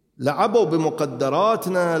 لعبوا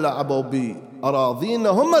بمقدراتنا، لعبوا بأراضينا،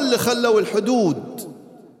 هم اللي خلوا الحدود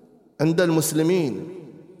عند المسلمين،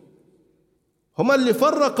 هم اللي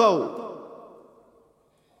فرقوا.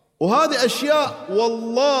 وهذه أشياء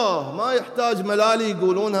والله ما يحتاج ملالي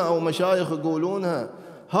يقولونها أو مشايخ يقولونها،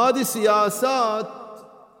 هذه سياسات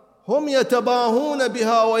هم يتباهون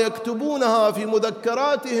بها ويكتبونها في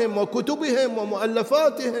مذكراتهم وكتبهم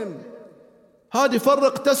ومؤلفاتهم. هذه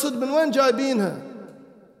فرق تسد، من وين جايبينها؟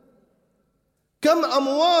 كم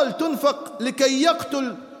أموال تنفق لكي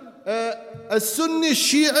يقتل السني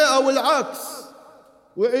الشيعي أو العكس،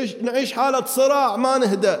 ونعيش حالة صراع ما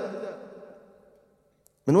نهدأ.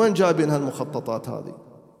 من وين جايبين هالمخططات هذه؟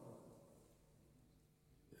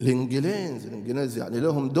 الإنجليز يعني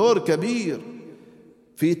لهم دور كبير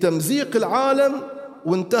في تمزيق العالم،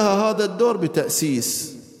 وانتهى هذا الدور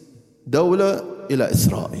بتأسيس دولة إلى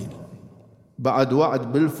إسرائيل بعد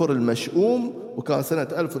وعد بلفور المشؤوم، وكان سنة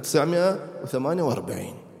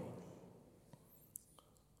 1948.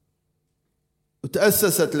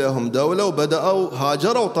 وتأسست لهم دولة وبدأوا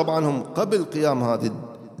هاجروا. طبعا هم قبل قيام هذه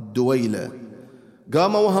الدويلة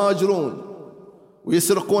قاموا وهاجرون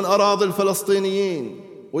ويسرقون أراضي الفلسطينيين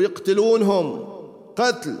ويقتلونهم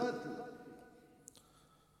قتل.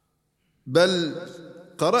 بل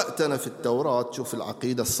قرأت أنا في التوراة، شوف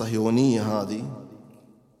العقيدة الصهيونية هذه،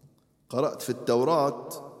 قرأت في التوراة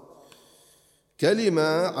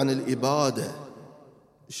كلمة عن الإبادة،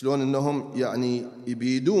 شلون أنهم يعني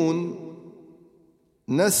يبيدون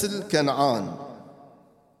نسل كنعان.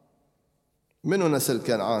 منو نسل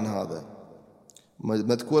كنعان هذا؟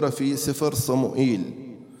 مذكورة في سفر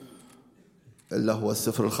صموئيل اللي هو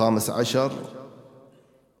السفر 15.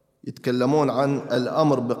 يتكلمون عن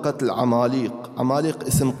الأمر بقتل عماليق. عماليق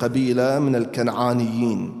اسم قبيلة من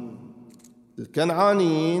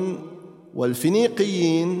الكنعانيين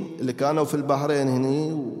والفينيقيين اللي كانوا في البحرين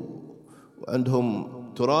هني، وعندهم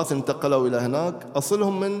تراث انتقلوا إلى هناك.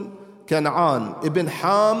 أصلهم من كنعان ابن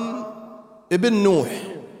حام ابن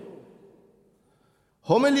نوح.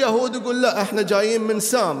 هم اليهود يقول لا احنا جايين من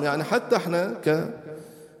سام، يعني حتى احنا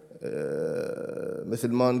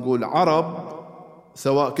مثل ما نقول عرب،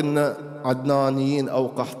 سواء كنا عدنانيين أو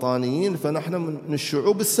قحطانيين، فنحن من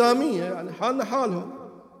الشعوب السامية، يعني حالنا حالهم،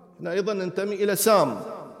 احنا أيضا ننتمي إلى سام.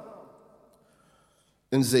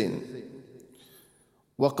 إنزين.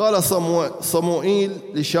 وقال صموئيل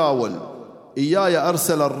لشاول: إياي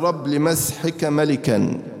أرسل الرب لمسحك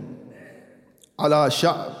ملكا على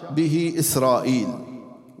شعبه إسرائيل،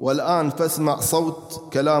 والآن فاسمع صوت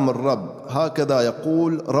كلام الرب، هكذا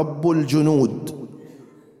يقول رب الجنود: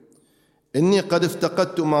 إني قد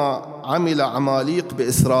افتقدت ما عمل عماليق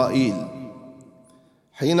بإسرائيل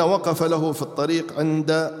حين وقف له في الطريق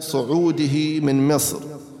عند صعوده من مصر،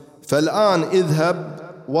 فالآن اذهب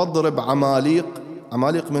واضرب عماليق.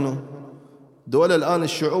 عماليق منه؟ دول الآن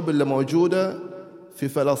الشعوب اللي موجودة في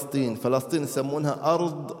فلسطين يسمونها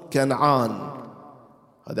أرض كنعان.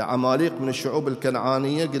 هذا عماليق من الشعوب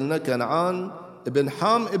الكنعانية، قلنا كنعان ابن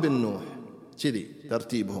حام ابن نوح، كذي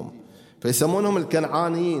ترتيبهم، فيسمونهم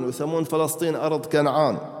الكنعانيين، ويسمون فلسطين أرض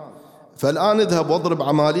كنعان. فالآن اذهب واضرب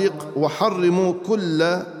عماليق وحرموا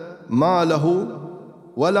كل ما له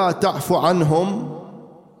ولا تعفو عنهم،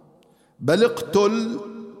 بل اقتل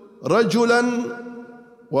رجلا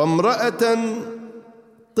وامرأة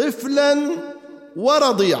طفلا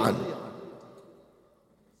ورضيعا.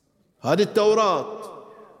 هذه التوراة،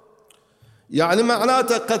 يعني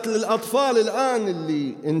معناته قتل الأطفال الآن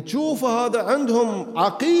اللي نشوفه هذا عندهم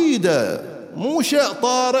عقيدة، مو شيء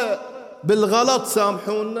طارئ بالغلط.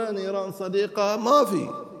 سامحونا نيران صديقة، ما في.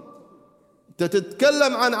 أنت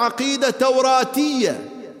تتكلم عن عقيدة توراتية،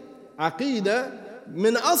 عقيدة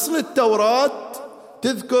من أصل التوراة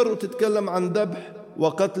تذكر وتتكلم عن ذبح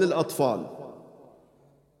وقتل الأطفال.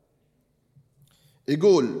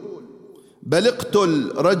 يقول: بل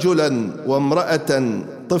اقتل رجلا وامرأة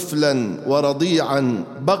طفلا ورضيعا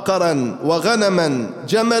بقرا وغنما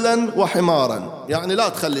جملا وحمارا. يعني لا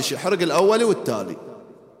تخلي شيء، حرق الأولي والتالي،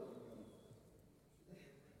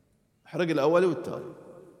 حرق الأولي والتالي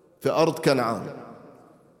في أرض كنعان.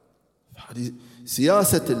 هذه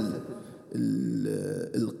سياسة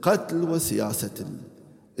القتل وسياسة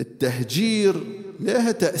التهجير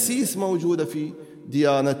لها تأسيس موجودة في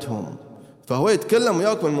ديانتهم. فهو يتكلم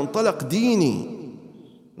وياك من منطلق ديني.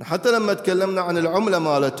 حتى لما تكلمنا عن العملة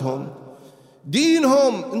مالتهم،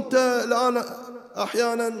 دينهم، انت الآن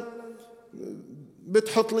احيانا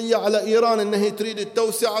بتحط لي على ايران انها تريد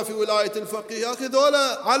التوسعة في ولاية الفقيه. يا اخي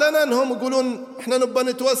ذولا علنا هم يقولون احنا نبى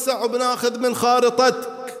نتوسع وبناخذ من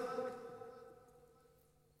خارطتك.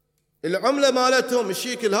 العملة مالتهم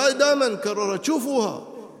الشيكل، هاي دائما نكررها، تشوفوها،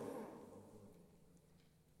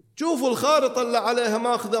 شوفوا الخارطة اللي عليها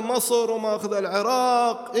ماخذة مصر وماخذة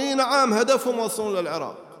العراق. اي نعم، هدفهم وصلوا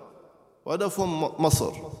للعراق وهدفهم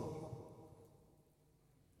مصر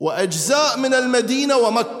وأجزاء من المدينة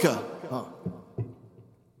ومكة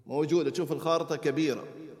موجودة. تشوف الخارطة كبيرة،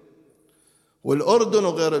 والأردن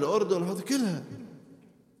وغير الأردن، هذا كلها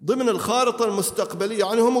ضمن الخارطة المستقبلية.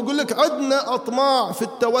 يعني هم يقول لك عندنا أطماع في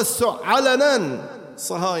التوسع علنا،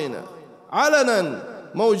 صهاينة علنا،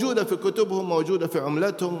 موجودة في كتبهم، موجودة في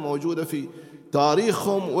عملتهم، موجودة في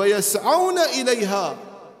تاريخهم، ويسعون إليها.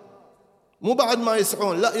 مو بعد ما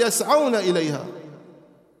يسعون، لا، يسعون إليها.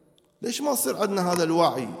 ليش ما يصير عندنا هذا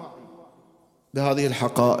الوعي بهذه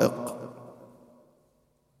الحقائق؟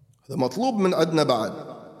 هذا مطلوب من عندنا بعد.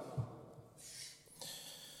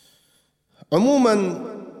 عموما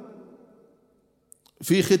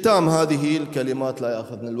في ختام هذه الكلمات، لا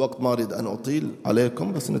يأخذني الوقت، ما أريد أن أطيل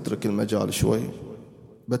عليكم، بس نترك المجال شوي.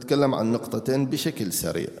 بتكلم عن نقطتين بشكل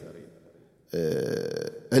سريع.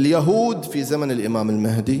 اليهود في زمن الإمام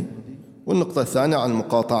المهدي، والنقطة الثانية عن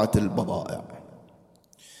مقاطعة البضائع.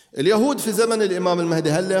 اليهود في زمن الإمام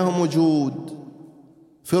المهدي هل لهم وجود؟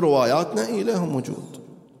 في رواياتنا إيه لهم وجود.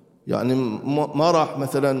 يعني ما راح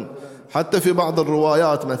مثلا حتى في بعض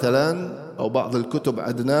الروايات مثلا أو بعض الكتب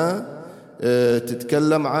عندنا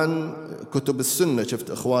تتكلم عن كتب السنة،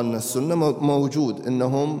 شفت إخواننا السنة موجود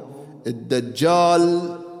إنهم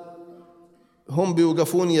الدجال هم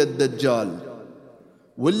بيوقفون يد الدجال،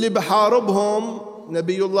 واللي بحاربهم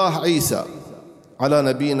نبي الله عيسى على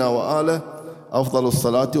نبينا وآله أفضل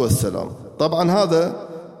الصلاة والسلام. طبعا هذا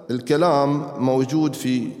الكلام موجود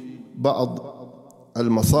في بعض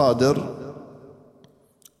المصادر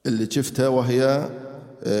اللي شفتها، وهي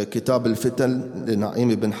كتاب الفتن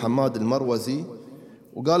لنعيم بن حماد المروزي،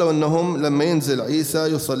 وقالوا أنهم لما ينزل عيسى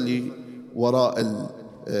يصلي وراء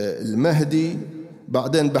المهدي،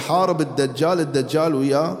 بعدين بحارب الدجال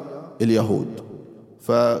ويا اليهود.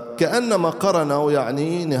 فكأنما قرنوا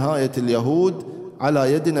يعني نهاية اليهود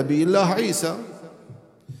على يد نبي الله عيسى.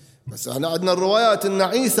 بس احنا عندنا الروايات ان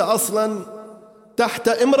عيسى اصلا تحت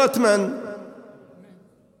امرة من؟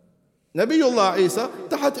 نبي الله عيسى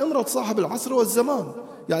تحت امرة صاحب العصر والزمان،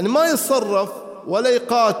 يعني ما يتصرف ولا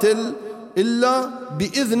يقاتل إلا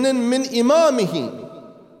بإذن من إمامه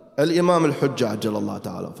الإمام الحجة عجل الله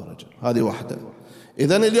تعالى فرجه. هذه واحدة.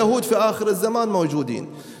 إذن اليهود في آخر الزمان موجودين.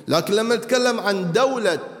 لكن لما نتكلم عن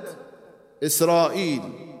دولة إسرائيل،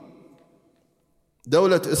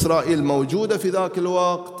 دولة إسرائيل موجودة في ذاك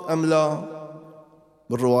الوقت أم لا؟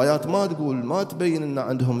 بالروايات ما تقول، ما تبين أن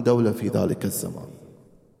عندهم دولة في ذلك الزمان.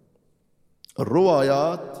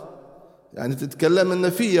 الروايات يعني تتكلم أن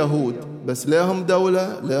في يهود بس لهم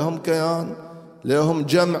دولة، لهم كيان، لهم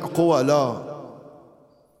جمع قوى، لا،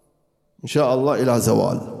 إن شاء الله إلى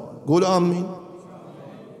زوال. قول آمين.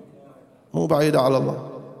 مو بعيدة على الله.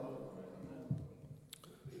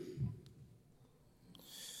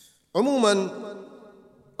 عموما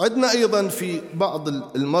عندنا أيضا في بعض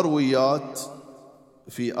المرويات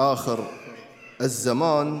في آخر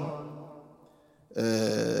الزمان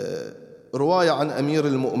رواية عن أمير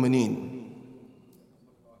المؤمنين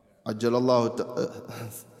عجل الله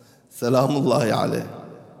سلام الله عليه،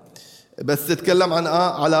 بس تتكلم عن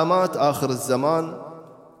علامات آخر الزمان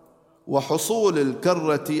وحصول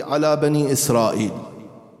الكرة على بني إسرائيل.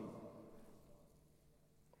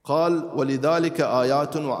 قال ولذلك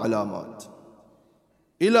آيات وعلامات،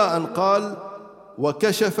 إلى أن قال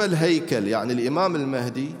وكشف الهيكل، يعني الإمام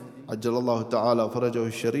المهدي عجل الله تعالى فرجه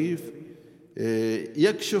الشريف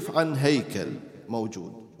يكشف عن هيكل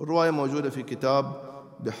موجود. الرواية موجودة في كتاب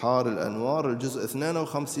بحار الأنوار الجزء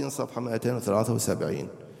 52 صفحة 273.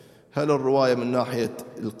 هل الرواية من ناحية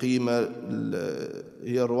القيمة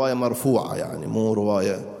هي رواية مرفوعة، يعني مو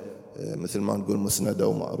رواية مثل ما نقول مسندة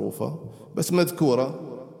ومعروفة، بس مذكورة.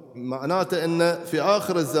 معناته أن في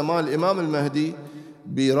آخر الزمان الإمام المهدي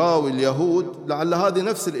بيراوي اليهود، لعل هذه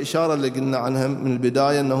نفس الإشارة اللي قلنا عنها من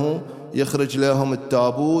البداية، أنه يخرج لهم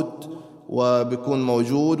التابوت وبيكون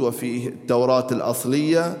موجود وفيه التوراة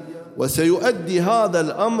الأصلية، وسيؤدي هذا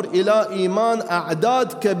الأمر إلى إيمان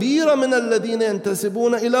أعداد كبيرة من الذين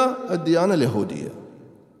ينتسبون إلى الديانة اليهودية،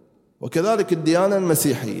 وكذلك الديانة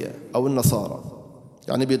المسيحية أو النصارى،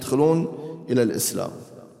 يعني بيدخلون إلى الإسلام.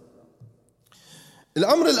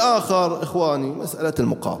 الأمر الآخر إخواني مسألة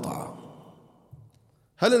المقاطعة.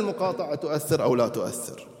 هل المقاطعة تؤثر أو لا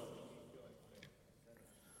تؤثر؟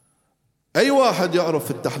 أي واحد يعرف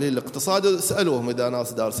في التحليل الاقتصادي اسألوهم، إذا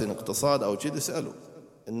ناس دارسين اقتصاد أو كذا اسألوا،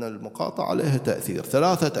 إن المقاطعة عليها تأثير.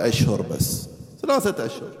 3 أشهر بس، 3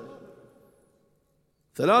 أشهر،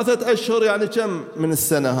 3 أشهر يعني كم من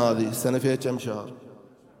السنة هذه؟ السنة فيها كم شهر؟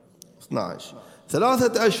 12.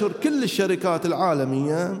 3 أشهر كل الشركات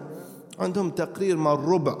العالمية عندهم تقرير مال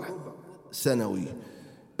ربع سنوي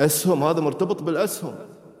أسهم، هذا مرتبط بالأسهم.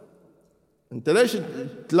 أنت ليش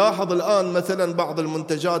تلاحظ الآن مثلا بعض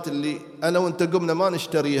المنتجات اللي أنا وأنت قمنا ما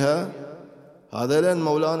نشتريها، هذا لأن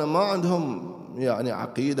مولانا ما عندهم يعني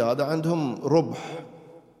عقيدة، هذا عندهم ربح،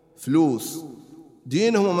 فلوس،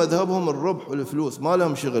 دينهم ومذهبهم الربح والفلوس، ما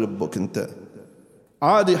لهم شغل بك. أنت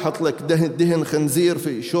عادي يحط لك دهن خنزير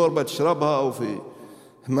في شوربة تشربها أو في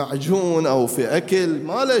معجون أو في أكل،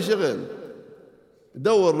 ما له شغل،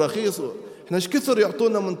 دور رخيص. احنا ايش كثر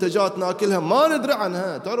يعطونا منتجات ناكلها ما ندري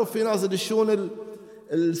عنها. تعرف في ناس يدشون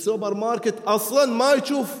السوبر ماركت اصلا ما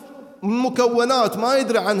يشوف المكونات، ما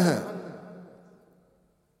يدري عنها،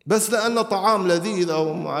 بس لأنه طعام لذيذ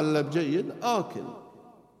أو معلب جيد آكل.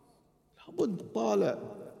 لابد طالع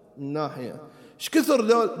من ناحية. ايش كثر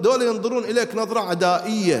دول ينظرون إليك نظرة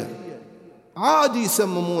عدائية، عادي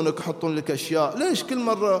يسممونك، يحطون لك أشياء. ليش كل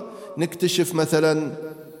مرة نكتشف مثلا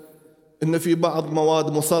إن في بعض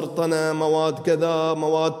مواد مسرطنة، مواد كذا،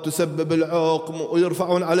 مواد تسبب العقم،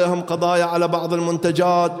 ويرفعون عليهم قضايا على بعض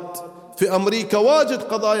المنتجات؟ في أمريكا واجد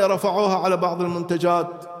قضايا رفعوها على بعض المنتجات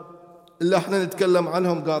اللي احنا نتكلم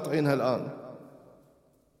عنهم قاطعينها الآن.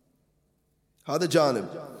 هذا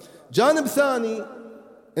جانب ثاني،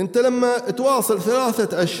 انت لما تواصل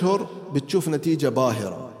 3 أشهر بتشوف نتيجة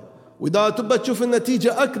باهرة، وإذا تبى تشوف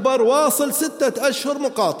النتيجة أكبر واصل 6 أشهر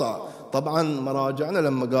مقاطعة. طبعا مراجعنا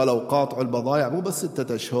لما قالوا قاطعوا البضائع مو بس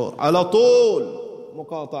 6 أشهر، على طول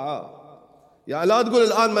مقاطعة. يعني لا تقول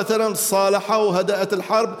الآن مثلا صالحوا وهدأت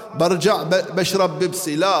الحرب برجع بشرب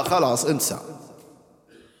بيبسي، لا خلاص انسى.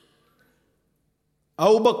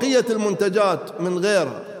 أو بقية المنتجات من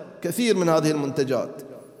غيرها، كثير من هذه المنتجات.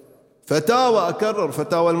 فتاوى، أكرر،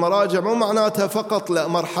 فتاوى المراجع مو معناتها فقط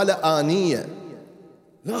لمرحلة آنية،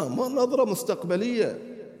 لا، ما نظرة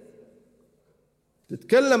مستقبلية.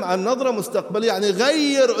 تتكلم عن نظرة مستقبلية، يعني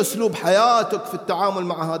غير أسلوب حياتك في التعامل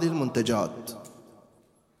مع هذه المنتجات.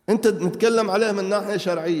 أنت نتكلم عليه من ناحية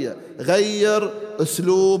شرعية. غير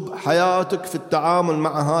أسلوب حياتك في التعامل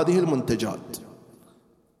مع هذه المنتجات.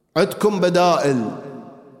 عندكم بدائل،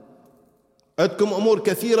 عندكم أمور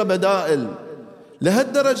كثيرة بدائل.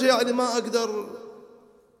 لهالدرجة يعني ما أقدر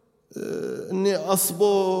أني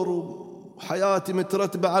أصبر وحياتي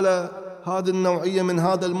مترتبة على هذه النوعية من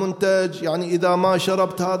هذا المنتج، يعني إذا ما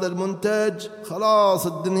شربت هذا المنتج خلاص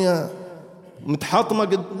الدنيا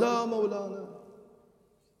متحطمة. لا مولانا،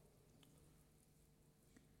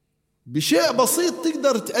 بشيء بسيط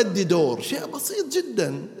تقدر تأدي دور، شيء بسيط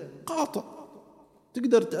جدا قاطع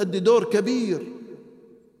تقدر تأدي دور كبير.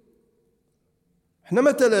 احنا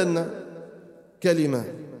مثلا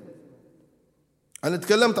كلمة، أنا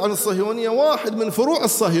تكلمت عن الصهيونية، واحد من فروع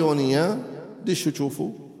الصهيونية ديش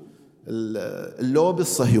تشوفوا اللوبي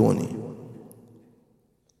الصهيوني.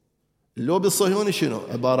 اللوبي الصهيوني شنو؟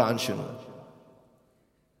 عبارة عن شنو؟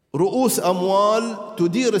 رؤوس أموال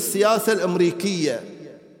تدير السياسة الأمريكية.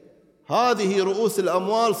 هذه رؤوس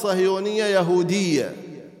الأموال صهيونية يهودية.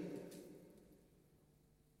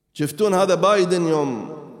 شفتون هذا بايدن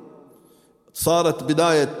يوم صارت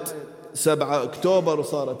بداية 7 أكتوبر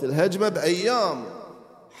وصارت الهجمة بأيام،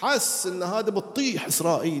 حس إن هذا بتطيح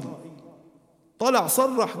إسرائيل، طلع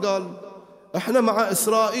صرح قال إحنا مع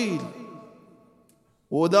إسرائيل،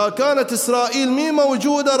 وإذا كانت إسرائيل مي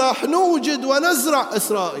موجودة راح نوجد ونزرع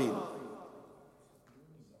إسرائيل.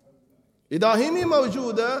 إذا هي مي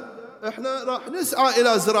موجودة إحنا راح نسعى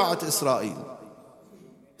إلى زراعة إسرائيل.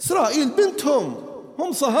 إسرائيل بنتهم،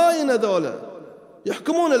 هم صهاينة ذولا،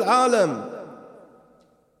 يحكمون العالم،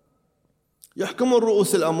 يحكمون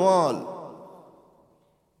رؤوس الأموال.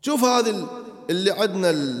 شوف هذه اللي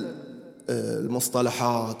عندنا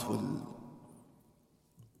المصطلحات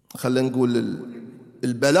خلينا نقول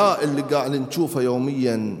البلاء اللي قاعد نشوفه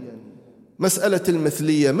يوميا. مسألة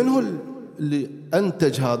المثلية، من هو اللي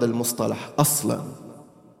أنتج هذا المصطلح أصلا؟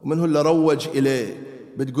 ومن هو اللي روج إليه؟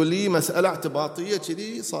 بتقول لي مسألة اعتباطية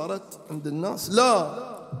كذي صارت عند الناس؟ لا.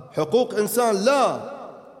 حقوق إنسان؟ لا،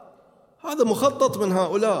 هذا مخطط من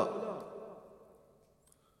هؤلاء.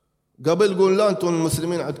 قبل يقول لا أنتم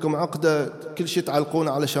المسلمين عندكم عقدة، كل شيء تعلقون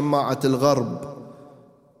على شماعة الغرب.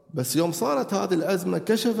 بس يوم صارت هذه الأزمة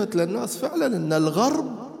كشفت للناس فعلا أن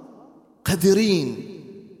الغرب قذرين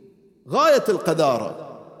غاية القذارة.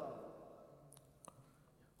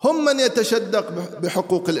 هم من يتشدق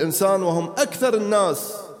بحقوق الإنسان، وهم أكثر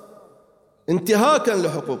الناس انتهاكا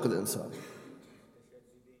لحقوق الإنسان.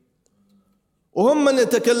 وهم من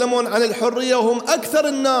يتكلمون عن الحرية، وهم أكثر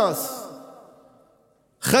الناس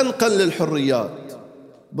خنقا للحريات.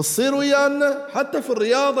 بتصير ويانا حتى في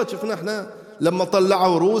الرياضة. شفنا احنا لما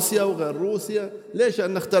طلعوا روسيا وغير روسيا، ليش؟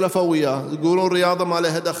 أن اختلفوا وياه، يقولون الرياضة ما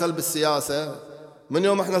لها دخل بالسياسة. من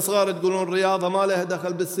يوم احنا صغار تقولون الرياضة ما لها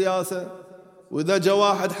دخل بالسياسة، وإذا جاء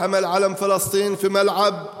واحد حمل علم فلسطين في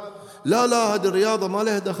ملعب، لا هذه الرياضة ما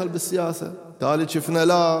لها دخل بالسياسة. تالي شفنا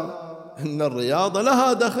لا، إن الرياضة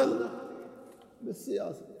لها دخل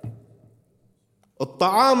بالسياسة.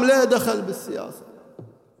 الطعام له دخل بالسياسة.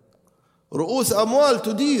 رؤوس أموال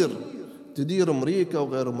تدير أمريكا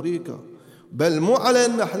وغير أمريكا. بل مو على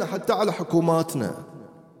إن احنا، حتى على حكوماتنا.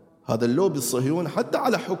 هذا اللوبي الصهيوني حتى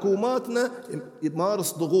على حكوماتنا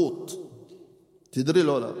يمارس ضغوط. تدري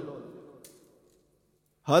لو لا؟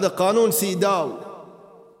 هذا قانون سيداو،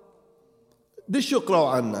 دش يقرأوا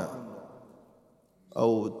عنه،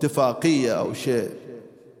 أو اتفاقية أو شيء،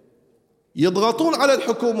 يضغطون على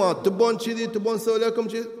الحكومات. تبون كذي، تبون نسوي لكم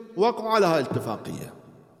كذي، وقعوا على هاي الاتفاقية.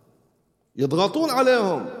 يضغطون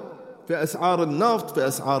عليهم في أسعار النفط، في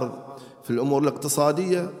أسعار، في الأمور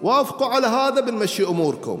الاقتصادية. وافقوا على هذا بنمشي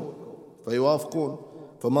أموركم، فيوافقون.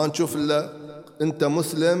 فما نشوف إلا أنت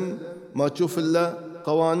مسلم، ما تشوف إلا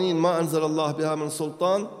قوانين ما أنزل الله بها من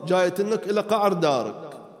سلطان جاية إنك إلى قعر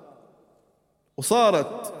دارك.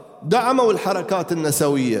 وصارت دعموا الحركات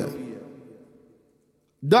النسوية،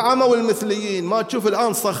 دعموا المثليين. ما تشوف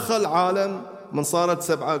الآن صخ العالم من صارت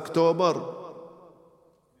 7 أكتوبر.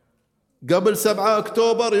 قبل 7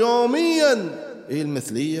 أكتوبر يوميا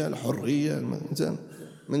المثلية، الحرية،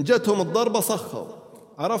 من جتهم الضربة صخوا.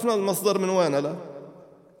 عرفنا المصدر من وين؟ لا،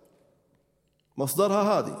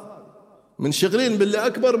 مصدرها هذه، منشغلين باللي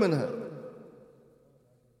أكبر منها.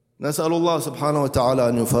 نسأل الله سبحانه وتعالى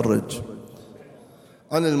أن يفرج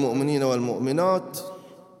عن المؤمنين والمؤمنات،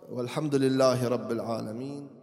 والحمد لله رب العالمين.